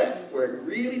split, where it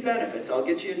really benefits, I'll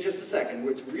get you in just a second,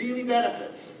 where it really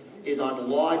benefits is on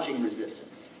lodging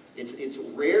resistance. It's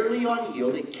rarely on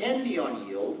yield. It can be on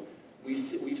yield. We've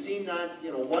seen that,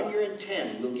 1 year in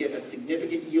 10, we'll get a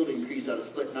significant yield increase out of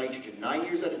split nitrogen. 9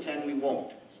 years out of 10, we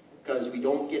won't, because we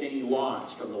don't get any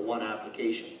loss from the one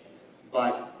application.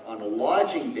 But on a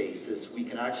lodging basis, we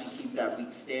can actually keep that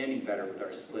wheat standing better with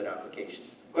our split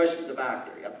applications. Question at the back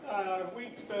there, yep.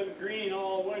 Wheat's been green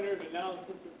all winter, but now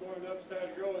since it's warmed up,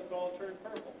 started to grow, it's all turned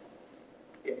purple.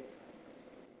 Yeah.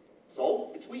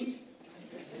 So, it's wheat.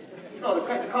 No, the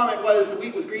comment was the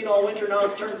wheat was green all winter, now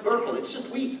it's turned purple. It's just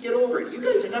wheat. Get over it. You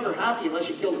guys are never happy unless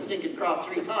you kill the stinking crop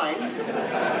 3 times.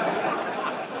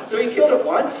 So you killed it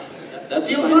once. That's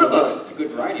a sign of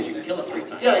good varieties. You can kill it 3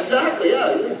 times. Yeah, exactly.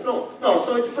 Yeah. No.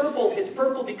 So it's purple. It's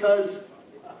purple because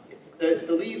the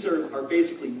leaves are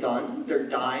basically done. They're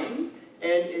dying.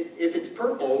 And if it's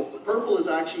purple, purple is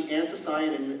actually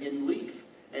anthocyanin in leaf.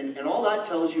 And all that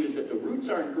tells you is that the roots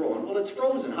aren't growing. Well, it's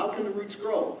frozen. How can the roots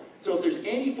grow? So if there's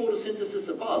any photosynthesis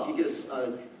above, you get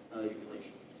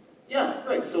yeah,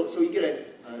 right. So you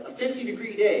get a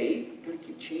 50-degree day. I've got to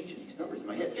keep changing these numbers in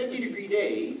my head. 50-degree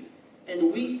day, and the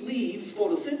wheat leaves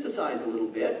photosynthesize a little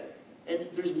bit, and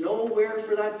there's nowhere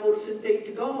for that photosynthate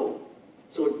to go.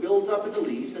 So it builds up in the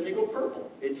leaves, and they go purple.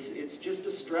 It's just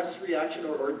a stress reaction,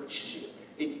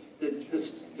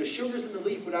 the sugars in the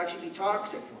leaf would actually be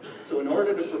toxic. So in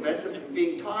order to prevent them from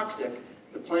being toxic,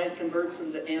 the plant converts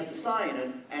them to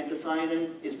anthocyanin.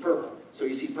 Anthocyanin is purple. So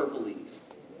you see purple leaves.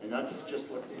 And that's just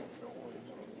what it is.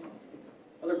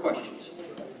 Other questions?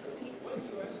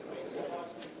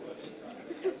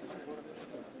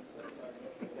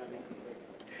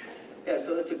 Yeah,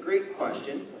 so that's a great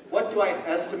question. What do I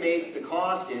estimate the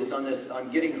cost is on this?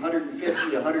 I'm getting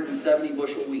 150 to 170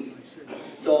 bushel wheat.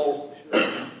 So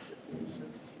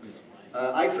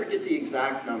I forget the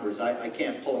exact numbers. I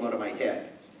can't pull them out of my head.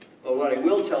 But what I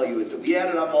will tell you is that we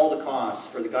added up all the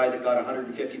costs for the guy that got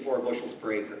 154 bushels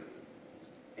per acre.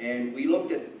 And we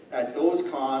looked at those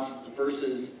costs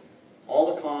versus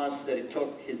all the costs that it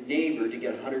took his neighbor to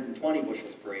get 120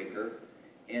 bushels per acre.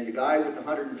 And the guy with the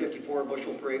 154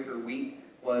 bushel per acre wheat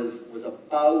was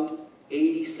about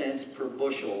 80 cents per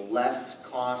bushel less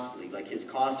costly. Like his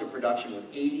cost of production was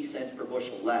 80 cents per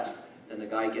bushel less than the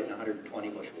guy getting 120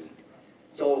 bushel wheat.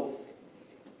 So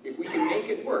if we can make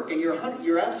it work, and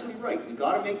you're absolutely right, we've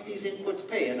got to make these inputs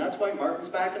pay, and that's why Martin's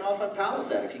backing off on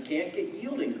Palisade. If you can't get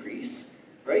yield increase,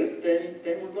 right, then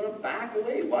we're going to back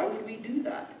away. Why would we do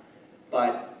that?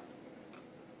 But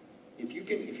if you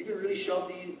can really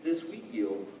shove this wheat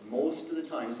yield most of the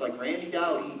time, it's like Randy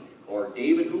Dowdy or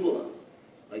David Hula.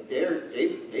 Like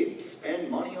they spend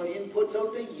money on inputs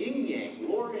out the yin-yang.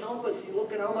 Lord help us, you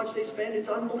look at how much they spend, it's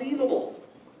unbelievable.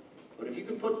 But if you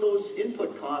can put those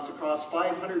input costs across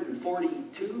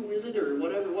 542, is it, or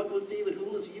whatever, what was David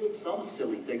Hula's yield? Some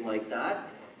silly thing like that.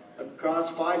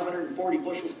 Across 540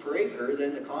 bushels per acre,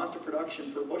 then the cost of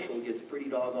production per bushel gets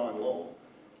pretty doggone low.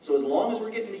 So as long as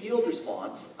we're getting the yield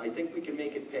response, I think we can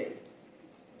make it pay.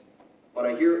 But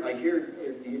I hear,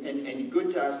 and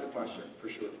good to ask the question, for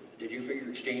sure. Did you figure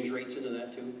exchange rates into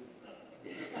that too?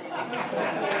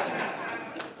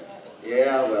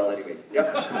 Yeah, well, anyway,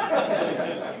 yep. Would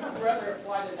you rather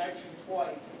apply the nitrogen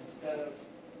twice instead of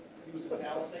using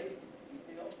Palisade, you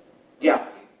feel? Yeah,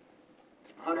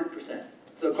 100%.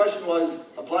 So the question was,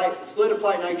 split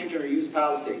apply nitrogen or use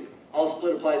Palisade. I'll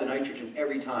split apply the nitrogen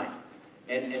every time.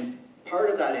 And part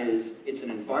of that is, it's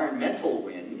an environmental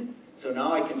win. So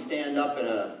now I can stand up at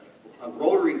a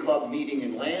Rotary Club meeting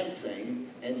in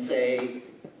Lansing and say,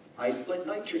 I split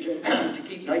nitrogen to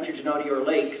keep nitrogen out of your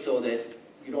lake so that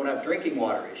you don't have drinking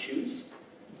water issues.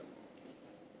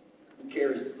 Who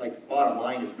cares? Like, bottom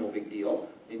line is no big deal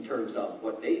in terms of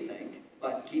what they think.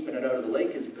 But keeping it out of the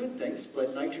lake is a good thing.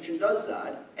 Split nitrogen does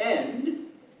that. And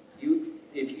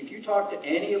if you talk to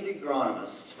any of the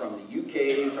agronomists from the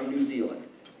UK, from New Zealand,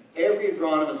 every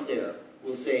agronomist there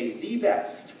will say the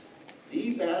best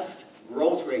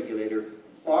growth regulator,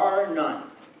 bar none,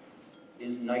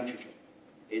 is nitrogen.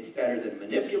 It's better than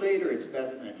manipulator, it's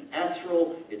better than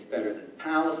ethereal, it's better than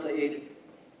Palisade.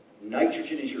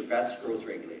 Nitrogen is your best growth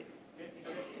regulator.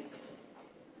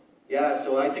 Yeah,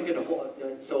 so I think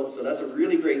so that's a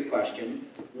really great question.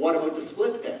 What about the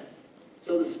split then?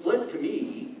 So the split to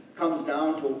me comes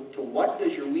down to what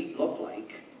does your wheat look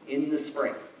like in the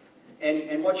spring?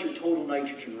 And what's your total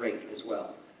nitrogen rate as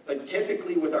well? But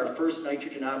typically with our first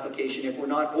nitrogen application, if we're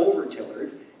not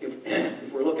over-tillered,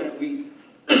 if we're looking at wheat,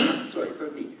 sorry,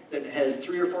 that has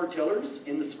 3 or 4 tillers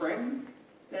in the spring,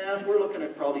 we're looking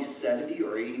at probably 70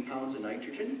 or 80 pounds of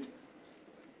nitrogen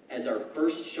as our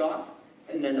first shot,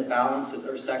 and then the balance is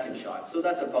our second shot. So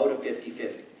that's about a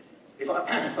 50-50. If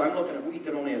I'm looking at wheat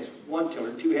that only has 1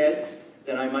 tiller, 2 heads,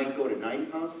 then I might go to 90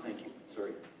 pounds. Thank you.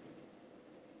 Sorry.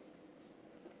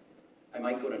 I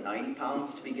might go to 90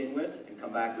 pounds to begin with and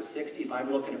come back with 60. If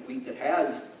I'm looking at wheat that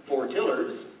has 4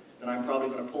 tillers, then I'm probably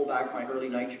going to pull back my early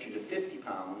nitrogen to 50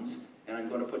 pounds, and I'm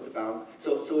going to put the balance.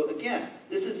 So again,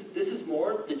 this is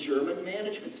more the German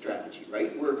management strategy,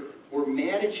 right? We're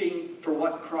managing for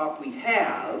what crop we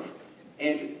have,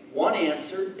 and one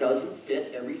answer doesn't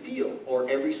fit every field or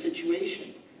every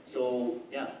situation. So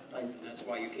yeah, That's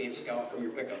why you can't scout from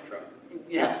your pickup truck.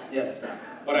 yeah, exactly.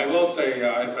 But I will say,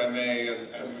 if I may,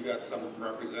 and we've got some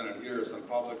represented here, some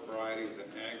public varieties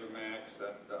and Agramax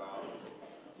and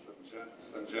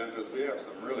Syngentas. We have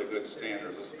some really good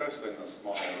standards, especially in the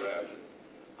small reds.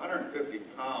 150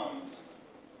 pounds,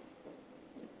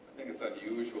 I think it's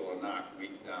unusual to knock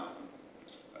wheat down,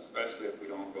 especially if we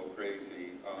don't go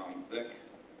crazy thick.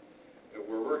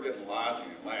 Where we're getting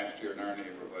lodging last year in our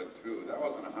neighborhood too, that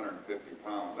wasn't 150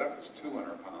 pounds, that was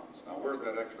 200 pounds. Now where'd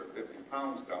that extra 50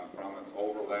 pounds come from? It's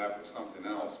overlap or something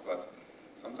else, but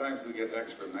sometimes we get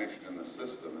extra nitrogen in the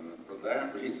system, and for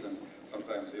that reason,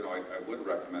 sometimes, I would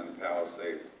recommend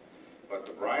Palisade. But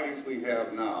the varieties we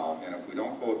have now, and if we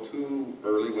don't go too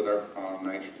early with our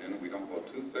nitrogen, we don't go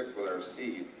too thick with our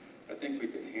seed, I think we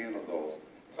can handle those.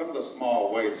 Some of the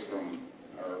small weights we've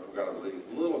got to be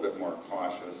a little bit more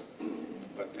cautious.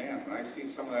 But man, when I see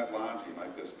some of that lodging,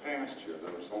 like this past year,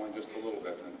 there was only just a little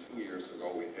bit, and then 2 years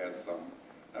ago we had some.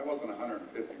 That wasn't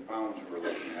 150 pounds you were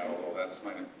looking at, although that's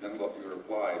might have been what you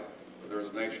applied. But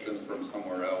there's nitrogen from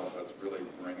somewhere else that's really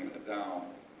bringing it down.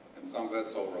 And some of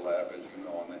that's overlap, as you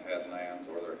know, in the headlands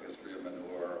or their history of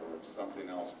manure or something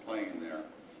else playing there.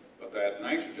 But that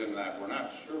nitrogen, that we're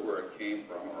not sure where it came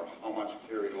from or how much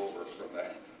carried over from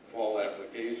that fall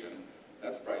application,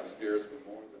 that's probably scares me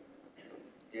more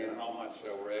than how much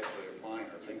we're actually applying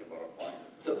or think about applying.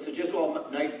 So just while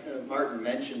Martin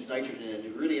mentions nitrogen, and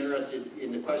I'm really interested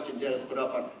in the question Dennis put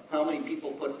up on how many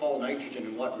people put fall nitrogen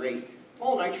and what rate.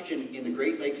 Fall nitrogen in the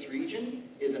Great Lakes region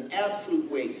is an absolute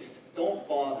waste. Don't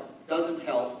bother. Doesn't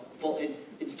help.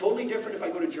 It's totally different if I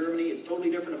go to Germany. It's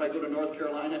totally different if I go to North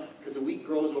Carolina, because the wheat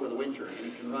grows over the winter and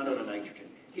it can run out of nitrogen.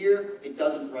 Here, it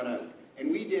doesn't run out. And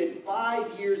we did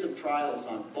 5 years of trials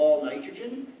on fall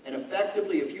nitrogen, and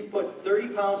effectively, if you put 30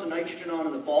 pounds of nitrogen on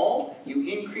in the fall, you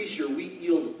increase your wheat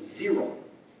yield 0.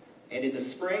 And in the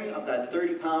spring, of that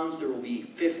 30 pounds, there will be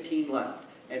 15 left.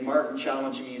 And Martin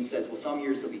challenged me and says, well, some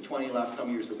years there'll be 20 left, some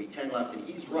years there'll be 10 left, and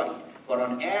he's right. But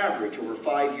on average, over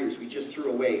 5 years, we just threw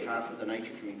away half of the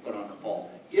nitrogen we put on the fall.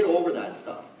 Get over that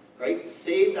stuff, right?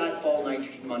 Save that fall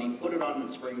nitrogen money, put it on in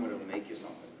the spring when it'll make you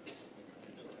something.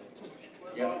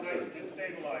 What about nitrogen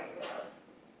stabilizers?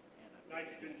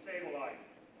 Nitrogen stabilizers.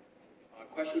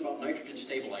 question about nitrogen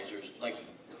stabilizers, like,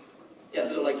 Yeah,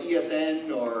 so like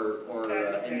ESN or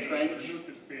Entrench.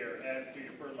 Nutrisphere, add to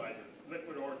your fertilizer,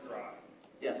 liquid or dry.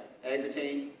 Yeah,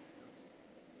 Agritane.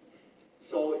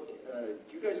 So,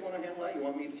 do you guys want to handle that? You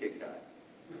want me to take that?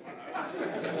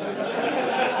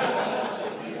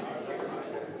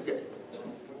 Okay.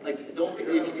 Like, don't,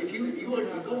 if you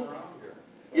would go.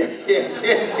 Yeah, yeah.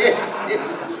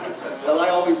 Well, I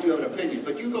always do have an opinion,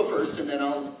 but you go first and then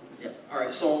I'll, yeah. all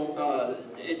right, so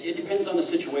it depends on the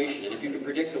situation, and if you can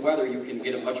predict the weather, you can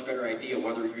get a much better idea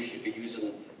whether you should be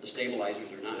using the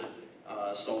stabilizers or not.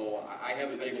 So I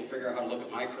haven't been able to figure out how to look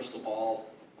at my crystal ball.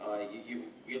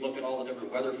 You look at all the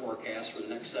different weather forecasts for the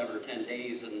next 7 or 10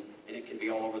 days, and it can be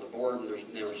all over the board, and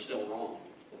they're still wrong.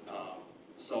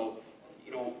 So,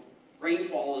 you know,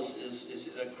 rainfall is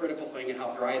a critical thing, and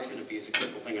how dry it's going to be is a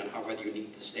critical thing on how whether you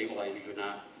need the stabilizers or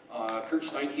not. Kurt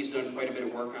Steinke's done quite a bit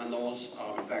of work on those.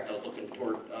 In fact, I was looking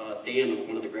toward Dan,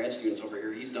 one of the grad students over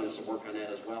here. He's done some work on that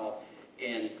as well.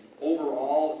 And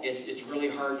overall, it's really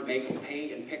hard to make them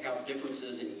pay and pick out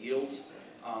differences in yields.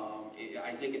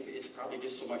 I think it's probably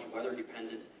just so much weather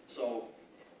dependent. So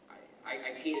I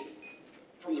can't,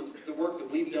 from the work that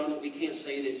we've done, we can't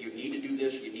say that you need to do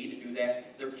this, you need to do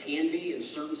that. There can be, in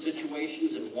certain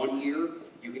situations, in 1 year,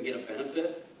 you can get a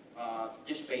benefit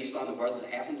just based on the weather that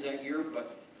happens that year,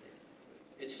 but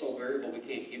it's so variable, we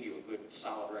can't give you a good,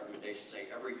 solid recommendation, say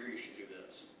every year you should do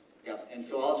this. Yeah, and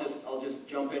so I'll just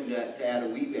jump in to add a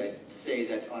wee bit to say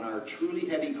that on our truly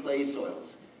heavy clay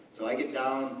soils, so I get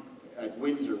down at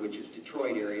Windsor, which is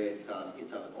Detroit area, it's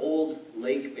an old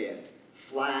lake bed,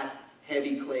 flat,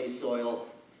 heavy clay soil,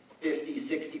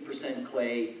 50–60%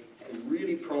 clay, and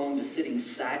really prone to sitting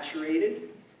saturated,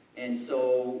 and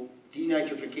so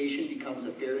denitrification becomes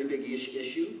a fairly big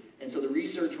issue. And so the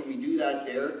research, when we do that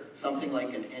there, something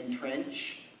like an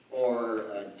Entrench or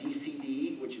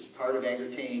DCD, which is part of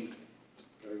Agritane,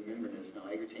 I remember this now,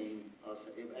 Agritane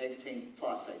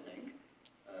Plus, I think.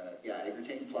 Yeah,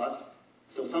 Agritane Plus.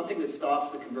 So something that stops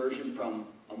the conversion from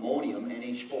ammonium,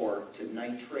 NH4, to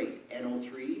nitrate,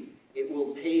 NO3, it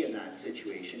will pay in that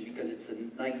situation because it's the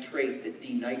nitrate that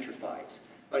denitrifies.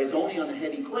 But it's only on the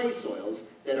heavy clay soils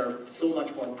that are so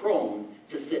much more prone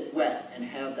to sit wet and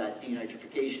have that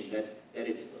denitrification that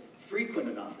it's frequent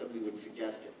enough that we would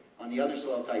suggest it. On the other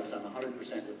soil types, I'm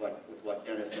 100% with what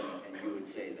Dennis and you would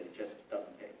say, that it just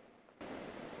doesn't pay.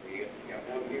 You got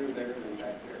one here, there, and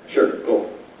back there. Sure, go.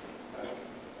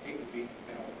 It would be,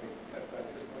 that's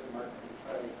just Martin,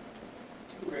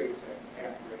 two rates at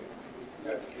half rate, two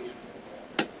applications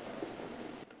at half.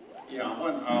 Yeah,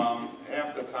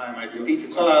 half the time I do. Repeat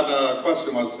the So the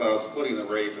question was splitting the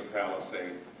rate of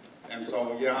Palisade. And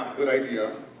so, yeah, good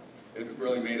idea. It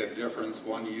really made a difference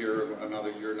 1 year,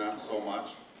 another year not so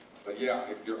much. But yeah,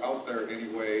 if you're out there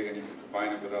anyway and you can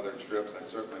combine it with other trips, I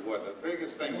certainly would. The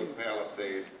biggest thing with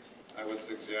Palisade, I would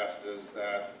suggest, is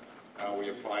that we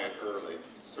apply it early.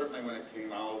 Certainly when it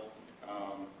came out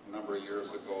a number of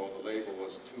years ago, the label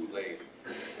was too late.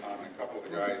 A couple of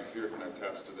the guys here can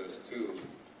attest to this too.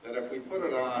 That if we put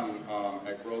it on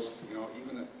at gross, you know,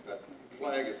 even if that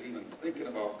flag is even thinking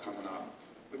about coming up,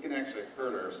 we can actually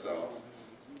hurt ourselves.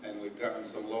 And we've gotten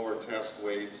some lower test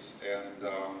weights and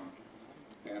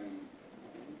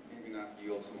maybe not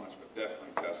yield so much, but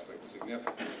definitely test weights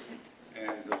significantly,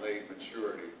 and delayed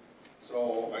maturity.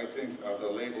 So I think the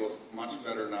label is much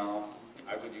better now.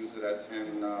 I would use it at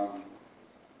 10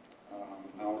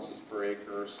 ounces per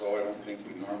acre, so I don't think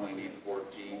we normally need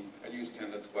 14. I'd use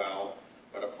 10 to 12.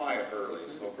 But apply it early,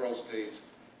 so grow stage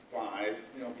 5,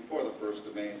 you know, before the 1st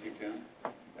of May if you can.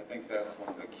 I think that's one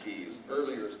of the keys.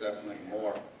 Earlier is definitely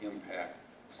more impact.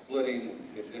 Splitting,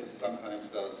 it sometimes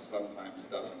does, sometimes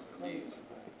doesn't for me.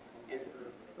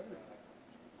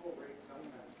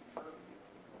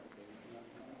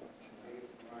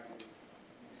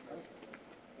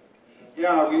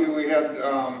 Yeah, we had,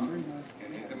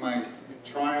 in my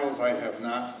trials I have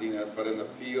not seen it, but in the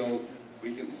field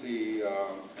we can see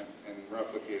in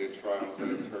replicated trials that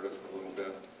it's hurt us a little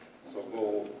bit. So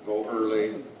go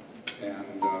early,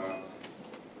 and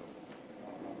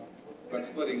but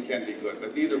splitting can be good.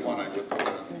 But neither one I would put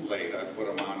them late. I'd put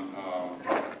them on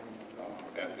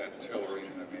at tillering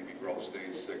and then maybe grow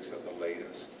stage 6 at the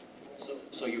latest.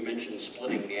 So you mentioned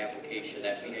splitting the application,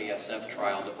 that BASF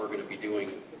trial that we're going to be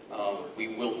doing. We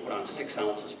will put on 6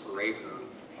 ounces per acre.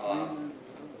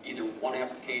 Either one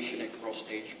application at grow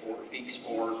stage 4 to Feeks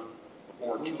 4,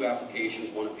 or 2 applications,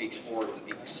 one at Feeks 4 to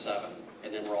Feeks 7.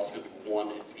 And then we're also going to do one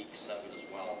at Feeks 7 as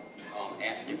well,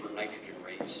 at different nitrogen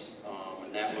rates.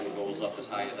 And that one goes up as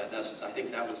high as I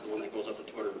think that one's the one that goes up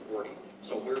to 240.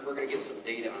 So we're going to get some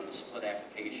data on the split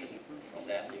application of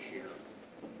that this year.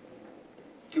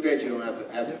 Too bad you don't have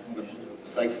a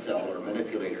psych cell or a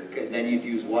manipulator. Then you'd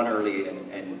use one early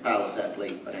and palisade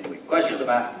late. But anyway, question at the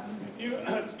back. If you,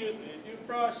 excuse me, if you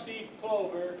frost seed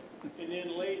clover and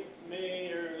in late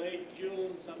May or late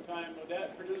June sometime, would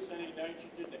that produce any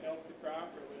nitrogen to help the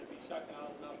crop, or would it be sucking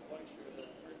out enough moisture to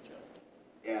hurt you?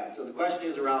 Yeah, so the question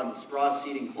is around frost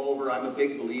seeding clover. I'm a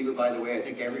big believer, by the way. I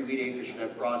think every wheat acre should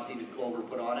have frost seeded clover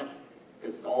put on it,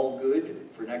 because it's all good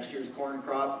for next year's corn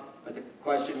crop. But the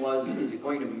question was, is it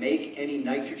going to make any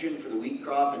nitrogen for the wheat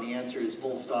crop? And the answer is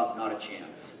full stop, not a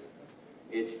chance.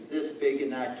 It's this big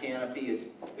in that canopy. It's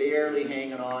barely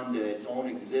hanging on to its own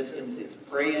existence. It's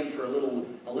praying for a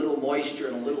little moisture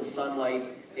and a little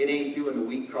sunlight. It ain't doing the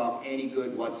wheat crop any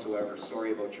good whatsoever.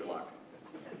 Sorry about your luck.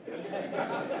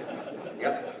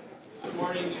 Yep. Good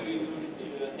morning. You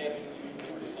alluded to having to use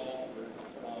more sulfur.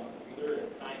 Is there a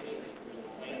timing for the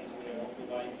plant to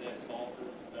utilize that sulfur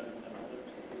better than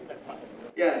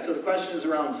others? Yeah, so the question is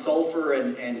around sulfur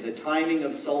and the timing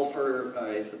of sulfur.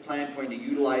 Is the plant going to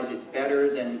utilize it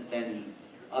better than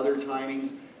other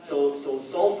timings? So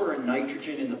sulfur and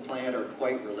nitrogen in the plant are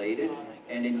quite related.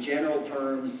 And in general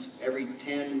terms, every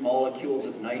 10 molecules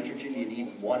of nitrogen, you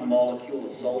need 1 molecule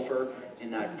of sulfur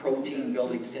in that protein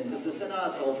building synthesis. And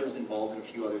sulfur is involved in a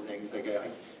few other things. Like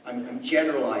I'm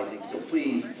generalizing, so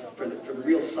please, for the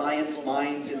real science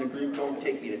minds in the group, don't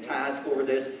take me to task over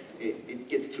this. It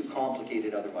gets too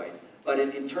complicated otherwise. But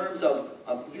in terms of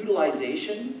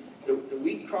utilization, the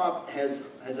wheat crop has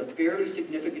a fairly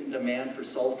significant demand for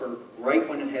sulfur right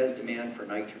when it has demand for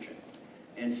nitrogen.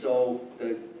 And so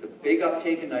the big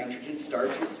uptake of nitrogen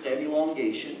starts with stem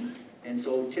elongation. And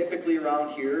so typically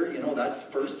around here, that's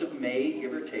 1st of May,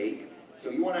 give or take. So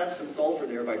you want to have some sulfur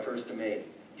there by 1st of May.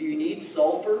 Do you need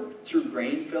sulfur through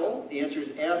grain fill? The answer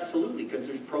is absolutely, because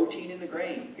there's protein in the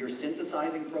grain. You're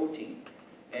synthesizing protein.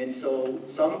 And so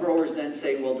some growers then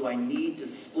say, well, do I need to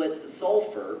split the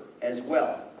sulfur as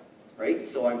well? Right?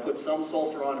 So I put some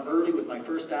sulfur on early with my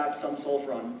first app, some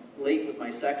sulfur on late with my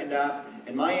second app.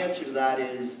 And my answer to that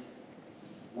is,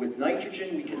 with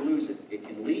nitrogen, we can lose it. It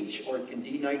can leach or it can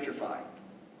denitrify.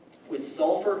 With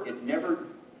sulfur, it never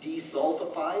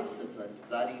desulfifies.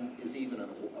 That is even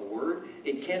a word.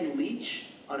 It can leach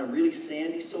on a really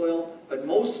sandy soil, but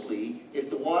mostly, if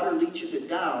the water leaches it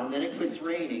down, then it quits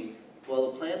raining.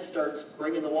 Well, the plant starts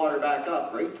bringing the water back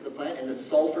up, right to the plant, and the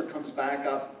sulfur comes back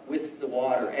up with the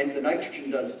water, and the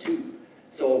nitrogen does too.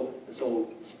 So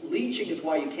leaching is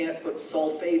why you can't put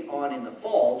sulfate on in the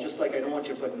fall, just like I don't want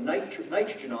you to put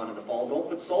nitrogen on in the fall. Don't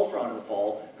put sulfur on in the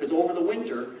fall, because over the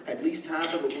winter, at least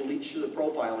half of it will leach to the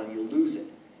profile and you'll lose it.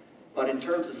 But in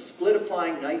terms of split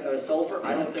applying sulfur,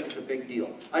 I don't think it's a big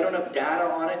deal. I don't have data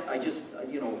on it. I just,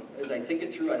 as I think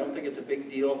it through, I don't think it's a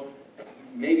big deal.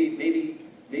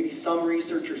 Maybe some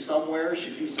researcher somewhere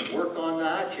should do some work on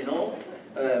that,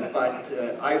 But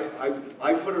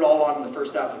I put it all on in the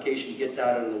first application to get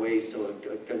that out of the way, so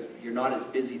because you're not as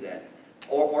busy then.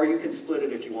 Or you can split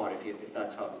it if you want, if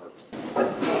that's how it works.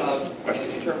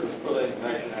 In terms of splitting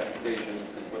nitrogen application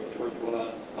and put the first one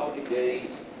on, how many days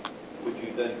would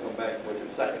you then come back with your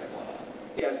second one on?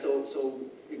 Yeah, so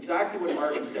exactly what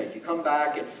Martin said. You come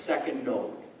back at second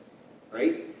node,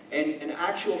 right? And in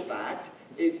actual fact,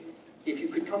 if you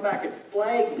could come back at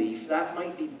flag leaf, that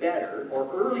might be better, or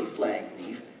early flag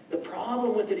leaf. The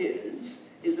problem with it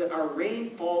is that our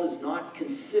rainfall is not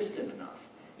consistent enough.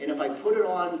 And if I put it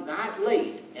on that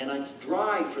late, and it's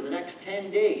dry for the next 10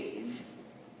 days,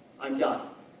 I'm done.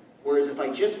 Whereas if I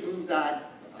just move that,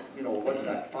 what's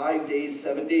that, 5 days,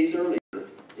 7 days earlier,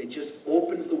 it just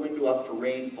opens the window up for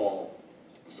rainfall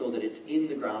so that it's in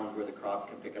the ground where the crop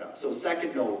can pick it up. So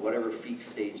second node, whatever feed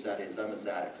stage that is. I'm a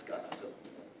Zadex guy, so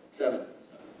 7.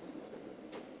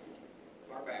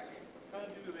 Far back. Trying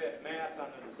to do that math on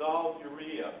the dissolved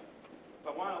urea. If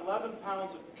I want 11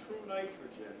 pounds of true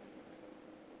nitrogen,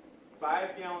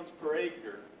 5 gallons per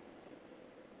acre,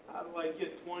 how do I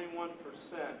get 21%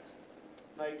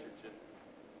 nitrogen?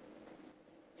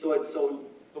 So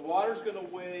the water's going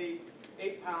to weigh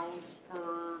 8 pounds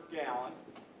per gallon.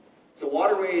 So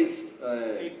water weighs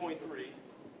 8.3.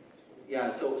 Yeah,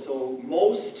 so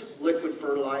most liquid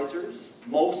fertilizers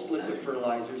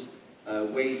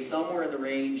weigh somewhere in the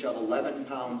range of 11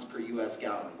 pounds per U.S.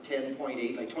 gallon.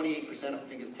 10.8, like 28%, I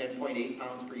think is 10.8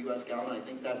 pounds per U.S. gallon. I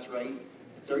think that's right.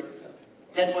 Sorry,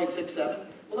 10.67.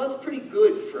 Well, that's pretty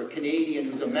good for a Canadian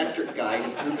who's a metric guy.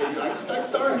 I'm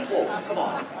darn close. Come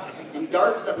on. In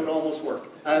darts, that would almost work.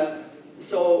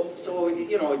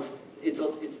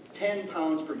 It's 10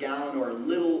 pounds per gallon, or a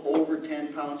little over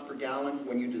 10 pounds per gallon.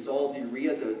 When you dissolve the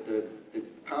urea, the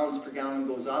pounds per gallon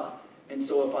goes up. And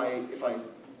so if I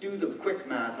do the quick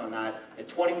math on that, at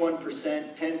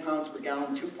 21%, 10 pounds per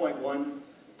gallon, 2.1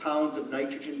 pounds of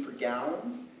nitrogen per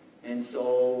gallon. And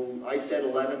so I said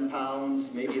 11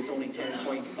 pounds, maybe it's only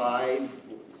 10.5.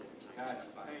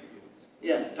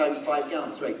 Yeah, times 5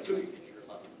 gallons, right?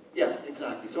 Yeah,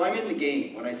 exactly. So I'm in the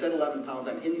game. When I said 11 pounds,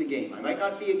 I'm in the game. I might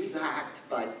not be exact,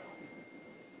 but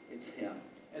it's him.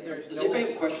 And there's Does anybody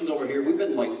have questions over here? We've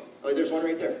been like, Oh, there's one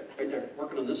right there, right there.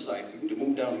 working on this side. We need to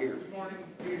move down here. Good morning,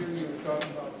 Peter. You were talking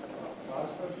about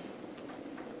phosphorus.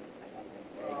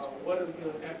 What is the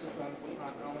emphasis on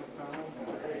how many pounds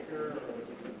per acre or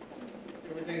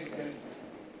everything's been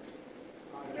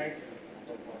on nitrogen?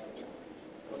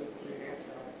 What is the answer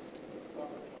on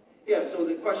that? Yeah, so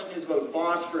the question is about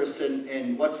phosphorus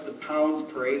and what's the pounds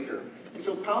per acre. And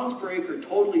so pounds per acre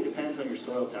totally depends on your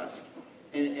soil test.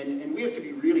 And we have to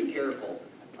be really careful.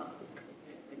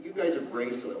 You guys are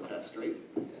Bray soil test, right?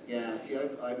 Yeah, see,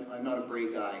 I'm not a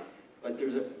Bray guy, but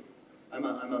I'm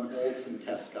an Olson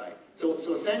test guy. So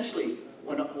essentially,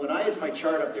 when I had my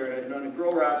chart up there, and a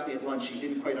grower asked me at lunch, she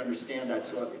didn't quite understand that,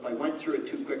 so if I went through it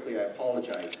too quickly, I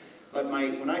apologize. But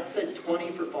when I said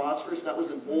 20 for phosphorus, that was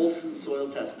an Olson soil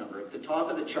test number. At the top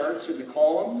of the charts or the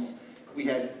columns, we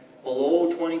had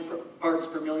below 20 parts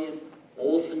per million,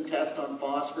 Olson test on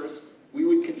phosphorus. We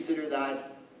would consider that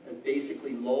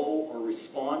basically low or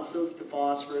responsive to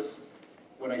phosphorus.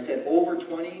 When I said over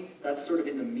 20, that's sort of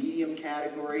in the medium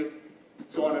category.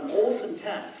 So on an Olson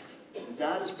test, the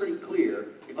data is pretty clear.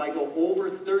 If I go over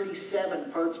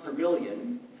 37 parts per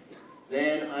million,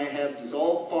 then I have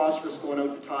dissolved phosphorus going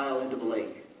out the tile into the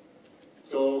lake.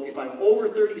 So if I'm over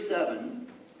 37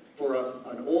 for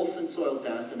an Olson soil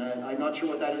test, and I'm not sure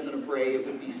what that is in a Bray, it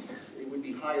would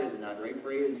be higher than that, right?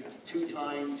 Bray is 2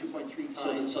 times, 2.3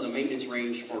 times. So the maintenance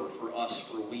range for us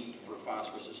for wheat for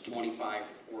phosphorus is 25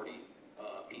 to 40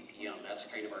 ppm. That's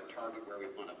kind of our target where we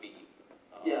want to be.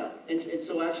 Yeah, and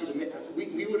so actually,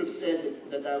 we would have said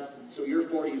so your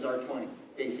 40 is our 20,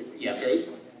 basically. Yes. Okay?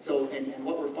 So, and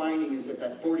what we're finding is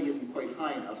that 40 isn't quite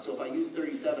high enough. So if I use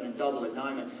 37 and double it, now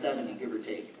I'm at 70, give or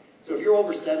take. So if you're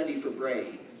over 70 for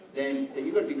Bray, then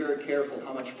you've got to be very careful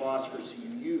how much phosphorus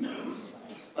you use.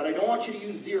 But I don't want you to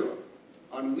use 0.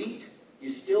 On wheat, you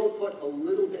still put a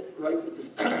little bit right with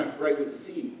the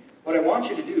seed. What I want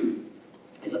you to do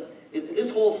is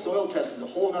this whole soil test is a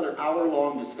whole other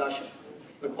hour-long discussion.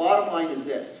 But bottom line is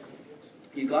this.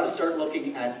 You've got to start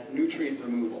looking at nutrient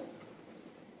removal.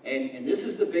 And this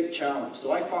is the big challenge.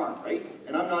 So I farm, right?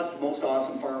 And I'm not the most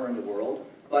awesome farmer in the world,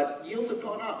 but yields have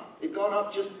gone up. They've gone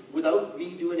up just without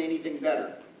me doing anything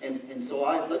better. And so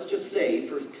let's just say,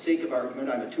 for sake of argument,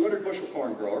 I'm a 200 bushel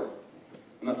corn grower,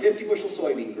 I'm a 50 bushel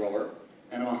soybean grower,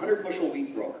 and I'm a 100 bushel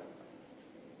wheat grower.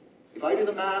 If I do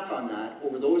the math on that,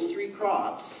 over those 3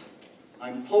 crops,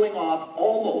 I'm pulling off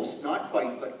almost, not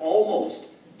quite, but almost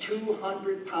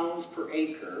 200 pounds per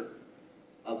acre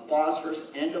of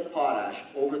phosphorus and of potash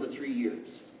over the 3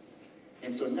 years.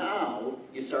 And so now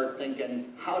you start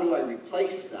thinking, how do I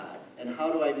replace that? And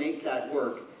how do I make that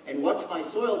work? And what's my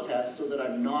soil test so that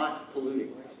I'm not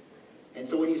polluting? And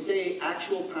so when you say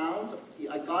actual pounds,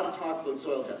 I've got to talk about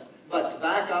soil test. But to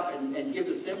back up and give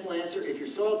the simple answer, if your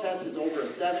soil test is over a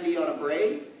 70 on a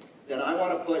Bray, then I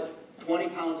want to put 20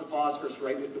 pounds of phosphorus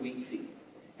right with the wheat seed.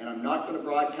 And I'm not going to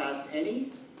broadcast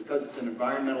any because it's an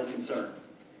environmental concern.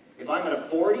 If I'm at a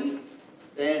 40,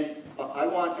 then I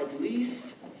want at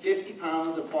least 50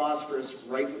 pounds of phosphorus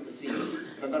right with the seed.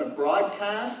 If I'm going to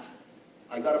broadcast,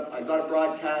 I got to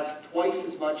broadcast twice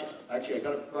as much. Actually, I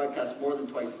got to broadcast more than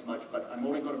twice as much, but I'm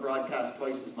only going to broadcast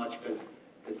twice as much because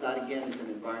that again is an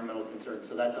environmental concern.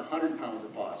 So that's 100 pounds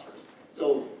of phosphorus.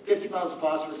 So 50 pounds of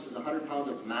phosphorus is 100 pounds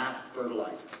of MAP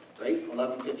fertilizer, right?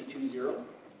 1152.0.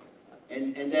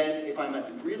 And then if I'm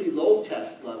at really low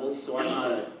test levels, so I'm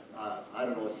not I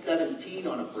don't know, a 17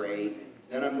 on a Bray,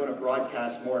 then I'm going to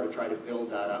broadcast more to try to build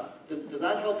that up. Does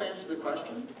that help answer the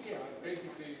question? Yeah,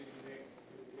 basically,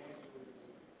 the answer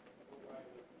was what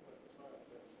the soil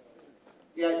test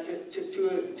says. Yeah,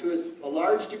 to a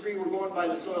large degree we're going by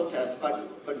the soil test,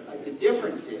 but the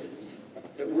difference is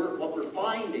that what we're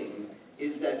finding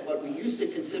is that what we used to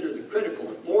consider the critical,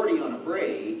 the 40 on a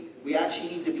Bray, we actually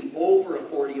need to be over a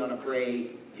 40 on a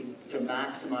Bray to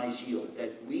maximize yield. That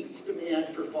wheat's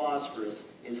demand for phosphorus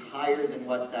is higher than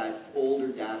what that older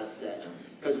data said,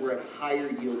 because we're at higher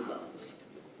yield levels.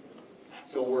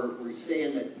 So we're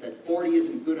saying that 40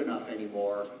 isn't good enough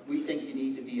anymore. We think you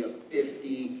need to be a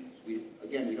 50.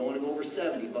 Again, we don't want to go over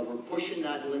 70, but we're pushing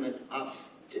that limit up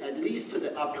to, at least to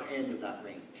the upper end of that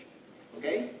range.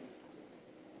 Okay?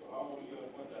 How are we going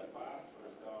to put that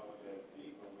phosphorus down with that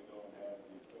seed when we don't have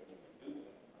the equipment to do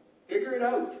that? Figure it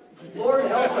out. Lord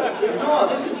help us. No,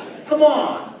 this is, come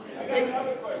on. got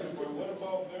another question for you. What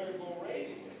about variable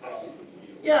rating?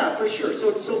 Yeah, for sure.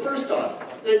 So first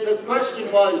off, the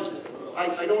question was,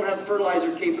 I don't have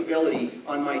fertilizer capability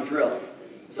on my drill.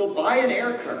 So buy an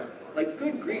air cart. Like,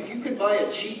 good grief, you could buy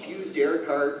a cheap used air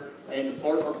cart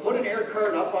or put an air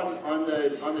cart up on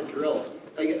the drill.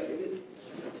 Like,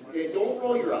 don't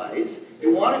roll your eyes.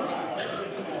 You want to,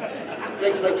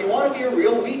 you want to be a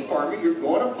real wheat farmer, you're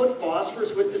going to put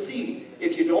phosphorus with the seed.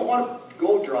 If you don't want to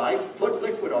go dry, put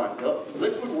liquid on.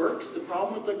 Liquid works. The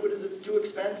problem with liquid is it's too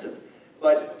expensive.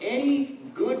 But any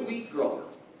good wheat grower,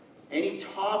 any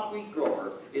top wheat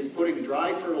grower, is putting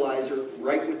dry fertilizer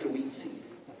right with the wheat seed.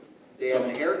 They have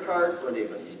an air cart or they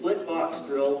have a split box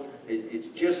drill. It's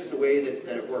just the way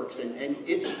that it works. And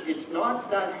it's not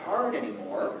that hard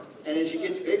anymore. And as you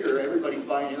get bigger, everybody's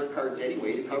buying air carts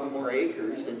anyway to cover more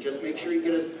acres. And just make sure you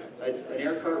get an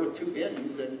air cart with 2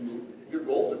 bins and you're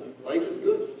golden. Life is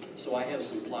good. So I have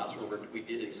some plots where we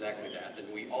did exactly that.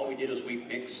 And all we did is we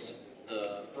mixed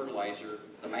the fertilizer,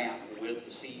 the MAP, with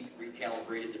the seed,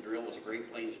 recalibrated the drill. It was a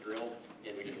Great Plains drill,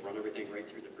 and we just run everything right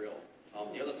through the drill.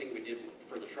 The other thing we did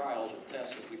for the trials or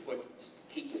tests is we put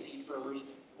Keaton seed firmers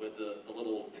with the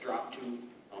little drop tube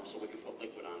so we could put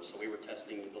liquid on. So we were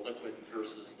testing the liquid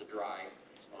versus the dry.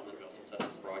 And we also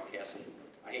tested broadcast. And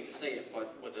I hate to say it,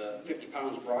 but with the 50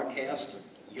 pounds broadcast,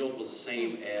 yield was the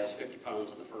same as 50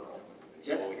 pounds in the fertile.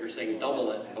 So you're saying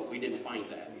double it, but we didn't find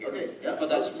that here. Okay, yeah. But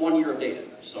that's 1 year of data.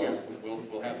 So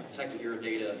we'll have second year of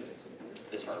data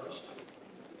this harvest.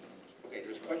 Okay,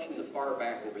 there's a question in the far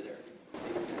back over there.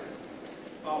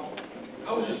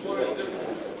 I was just wondering the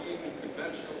difference between the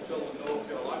conventional till and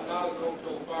no-till. I'm not a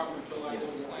no-till farmer until I go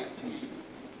plant wheat.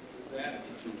 Is that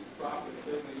profit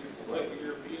thing like the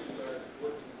Europeans are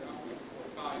working down for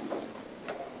time?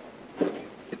 What's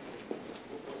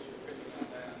your opinion on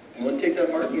that? You want to take that,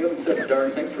 Martin? You haven't said a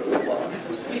darn thing for a little while.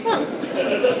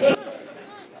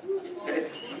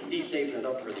 He's saving it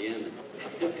up for the end.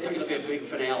 There's going to be a big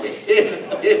finale.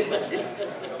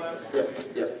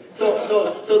 Yeah.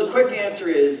 So the quick answer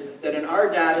is that in our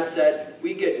data set,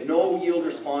 we get no yield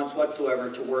response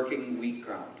whatsoever to working wheat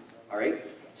ground. All right?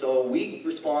 So wheat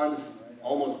responds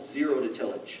almost zero to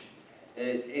tillage.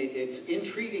 It's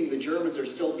intriguing. The Germans are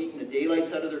still beating the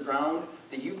daylights out of their ground.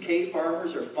 The UK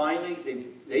farmers are finally,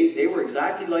 they were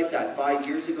exactly like that 5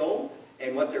 years ago.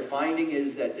 And what they're finding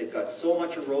is that they've got so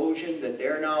much erosion that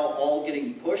they're now all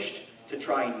getting pushed to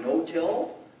try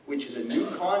no-till, which is a new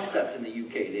concept in the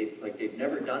UK. They've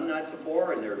never done that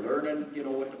before, and they're learning,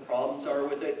 what the problems are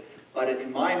with it. But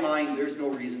in my mind, there's no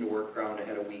reason to work ground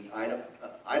ahead of wheat. I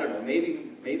don't know.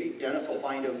 Maybe Dennis will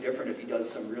find out different if he does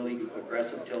some really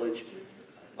aggressive tillage.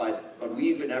 But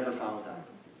we've never found that.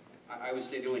 I would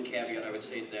say the only caveat I would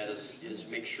say to that is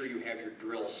make sure you have your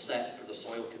drill set for the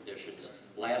soil conditions.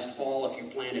 Last fall, if you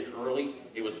planted early,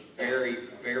 it was very,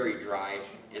 very dry.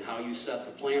 And how you set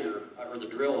the planter or the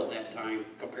drill at that time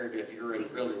compared to if you're in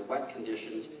really wet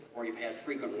conditions or you've had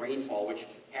frequent rainfall, which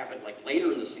happened like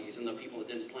later in the season, the people that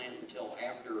didn't plant until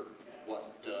after,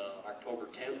 October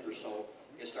 10th or so,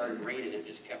 it started raining. It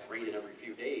just kept raining every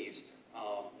few days.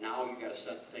 Now you've got to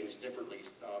set things differently.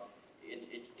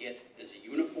 Get as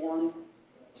uniform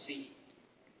seed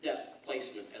depth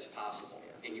placement as possible.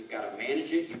 And you've got to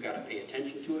manage it, you've got to pay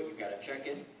attention to it, you've got to check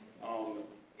it.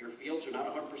 Your fields are not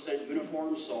 100%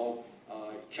 uniform, so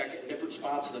check it in different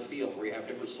spots of the field where you have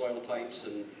different soil types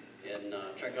and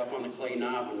check it up on the clay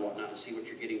knob and whatnot and see what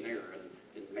you're getting there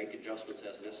and make adjustments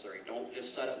as necessary. Don't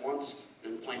just set it once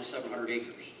and plant 700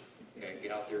 acres. Okay,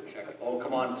 get out there and check it. Oh,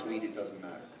 come on, it's wheat, it doesn't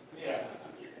matter. Yeah.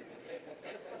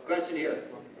 Question here.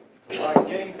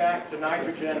 Getting back to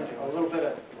nitrogen, a little bit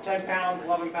of 10 pounds,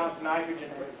 11 pounds of nitrogen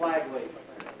for flag leaf.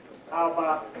 How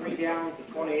about 3 gallons of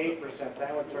 28%?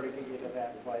 That would sort of get you to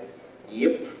that place.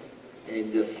 Yep.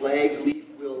 And the flag leaf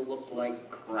will look like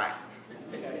crap.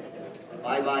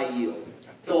 Bye-bye yield.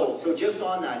 So just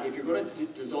on that, if you're going to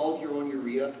dissolve your own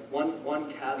urea,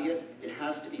 one caveat, it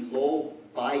has to be low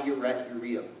biuret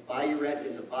urea. Biuret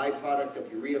is a byproduct of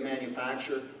urea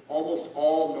manufacture. Almost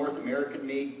all North American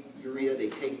made urea, they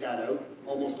take that out.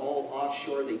 Almost all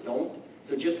offshore, they don't.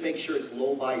 So just make sure it's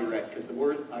low biuret, because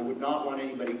I would not want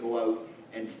anybody to go out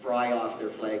and fry off their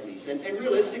flag leaves. And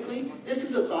realistically, this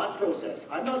is a thought process.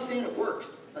 I'm not saying it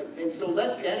works. And so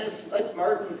let Dennis, let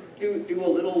Martin do a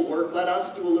little work, let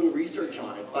us do a little research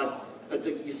on it. But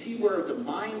you see where the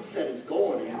mindset is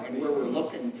going and where we're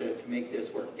looking to make this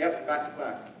work. Yep, back to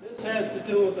back. This has to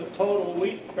do with the total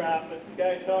wheat crop, but the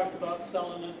guy talked about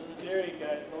selling it to the dairy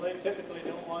guys. Well, they typically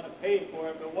don't want to pay for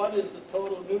it, but what is the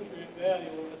total nutrient value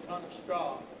of a ton of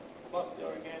straw plus the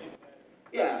organic matter?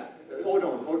 Yeah, oh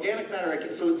no, organic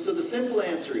matter, so the simple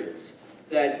answer is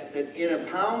that in a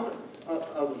pound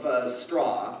of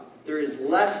straw, there is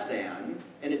less than,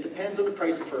 and it depends on the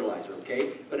price of fertilizer,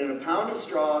 okay? But in a pound of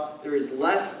straw, there is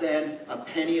less than a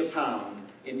penny a pound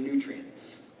in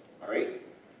nutrients, all right?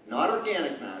 Not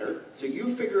organic matter, so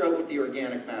you figure out what the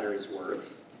organic matter is worth.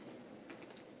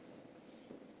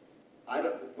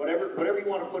 Whatever you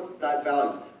want to put that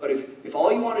value. But if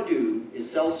all you want to do is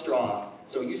sell straw,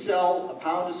 so you sell a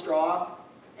pound of straw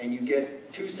and you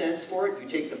get 2 cents for it, you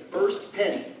take the first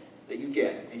penny that you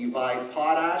get and you buy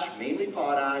potash, mainly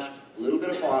potash, a little bit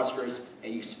of phosphorus,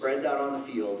 and you spread that on the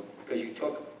field because you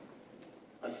took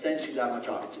essentially that much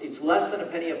off. It's less than a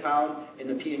penny a pound in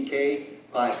the P&K,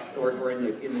 but or in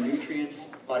the nutrients,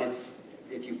 but it's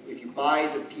if you buy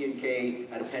the P&K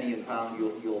at a penny a pound,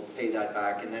 you'll pay that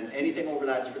back, and then anything over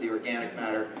that's for the organic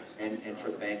matter and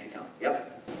for the bank account.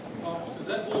 Yep. Does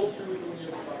that hold true when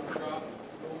you have a cover crop?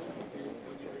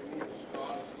 When you remove the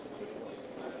straw, it's going to replace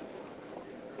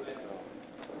that?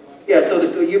 Yeah.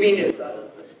 So you mean is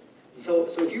so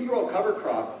if you grow a cover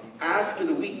crop after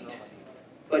the wheat,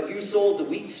 but you sold the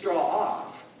wheat straw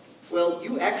off, well,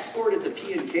 you exported the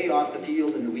P&K off the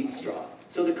field in the wheat straw.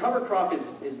 So the cover crop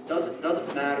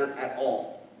doesn't matter at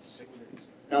all.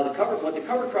 Now the cover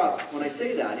crop, when I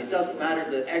say that, it doesn't matter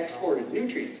the exported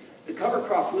nutrients. The cover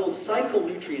crop will cycle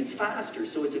nutrients faster,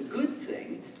 so it's a good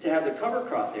thing to have the cover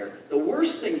crop there. The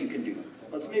worst thing you can do,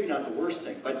 well, it's maybe not the worst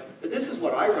thing, but this is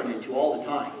what I run into all the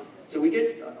time. So we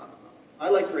get, I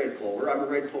like red clover, I'm a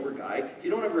red clover guy. If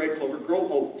you don't have red clover, grow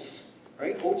oats,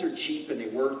 right? Oats are cheap and they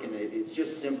work and it's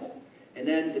just simple. And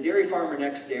then the dairy farmer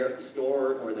next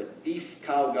door, or the beef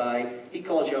cow guy, he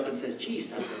calls you up and says, geez,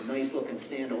 that's a nice looking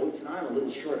stand of oats, and I'm a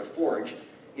little short of forage.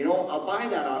 You know, I'll buy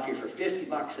that off you for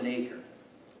 $50 an acre.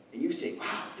 And you say,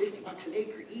 wow, $50 an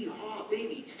acre, yee-haw,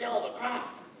 baby, sell the crop.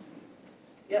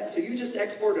 Yeah, so you just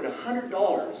exported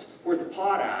 $100 worth of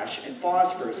potash and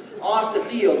phosphorus off the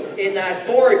field in that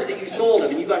forage that you sold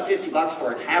him, and you got $50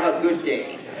 for it. Have a good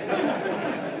day.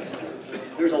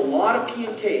 There's a lot of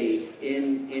P&K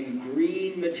in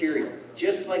green material.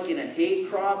 Just like in a hay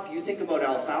crop, you think about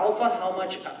alfalfa, how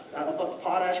much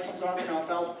potash comes off in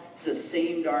alfalfa? It's the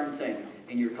same darn thing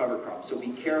in your cover crop. So be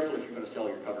careful if you're going to sell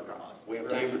your cover crop. We have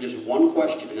time for just one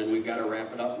question, and then we've got to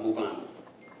wrap it up and move on.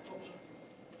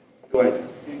 Go ahead.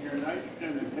 In your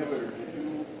nitrogen inhibitor, did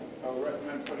you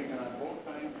recommend putting it on both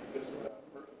times, just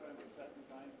first time or second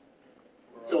time?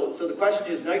 So the question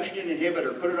is, nitrogen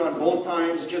inhibitor, put it on both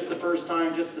times, just the first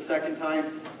time, just the second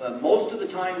time. Most of the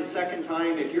time, the second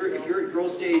time, if you're at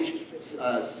growth stage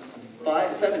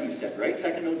 7, you said, right?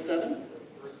 Second node 7?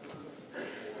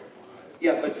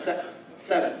 Yeah, but 7.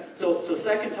 So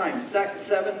second time,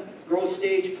 7 growth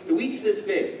stage, the wheat's this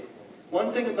big.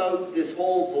 One thing about this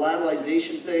whole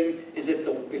volatilization thing is if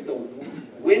the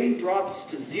wind drops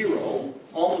to 0,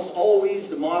 almost always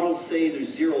the models say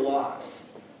there's 0 loss.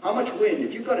 How much wind?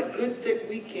 If you've got a good thick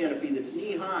wheat canopy that's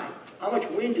knee high, how much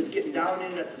wind is getting down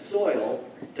in at the soil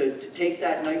to take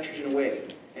that nitrogen away?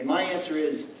 And my answer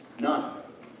is none.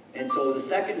 And so the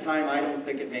second time, I don't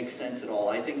think it makes sense at all.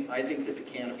 I think that the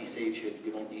canopy saves you.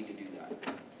 You don't need to do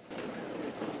that.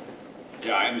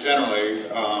 Yeah, and generally,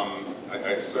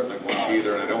 I certainly wouldn't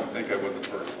either, and I don't think I would the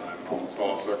first time in almost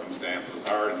all circumstances.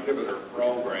 Our inhibitor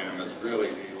program is really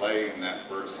delaying that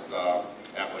first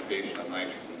application of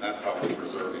nitrogen. That's how we're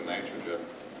preserving nitrogen.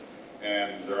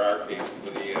 And there are cases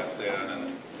with ESN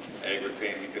and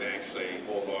Agritane, we could actually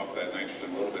hold off that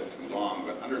nitrogen a little bit too long,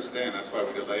 but understand that's why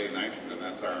we delay nitrogen.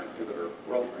 That's our inhibitor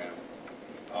program.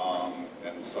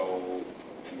 And so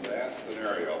in that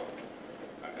scenario,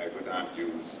 I would not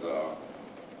use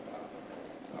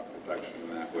protection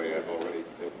in that way. I've already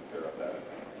taken care of that.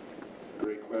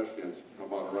 Great questions. How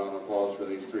about a round of applause for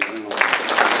these 3 panelists?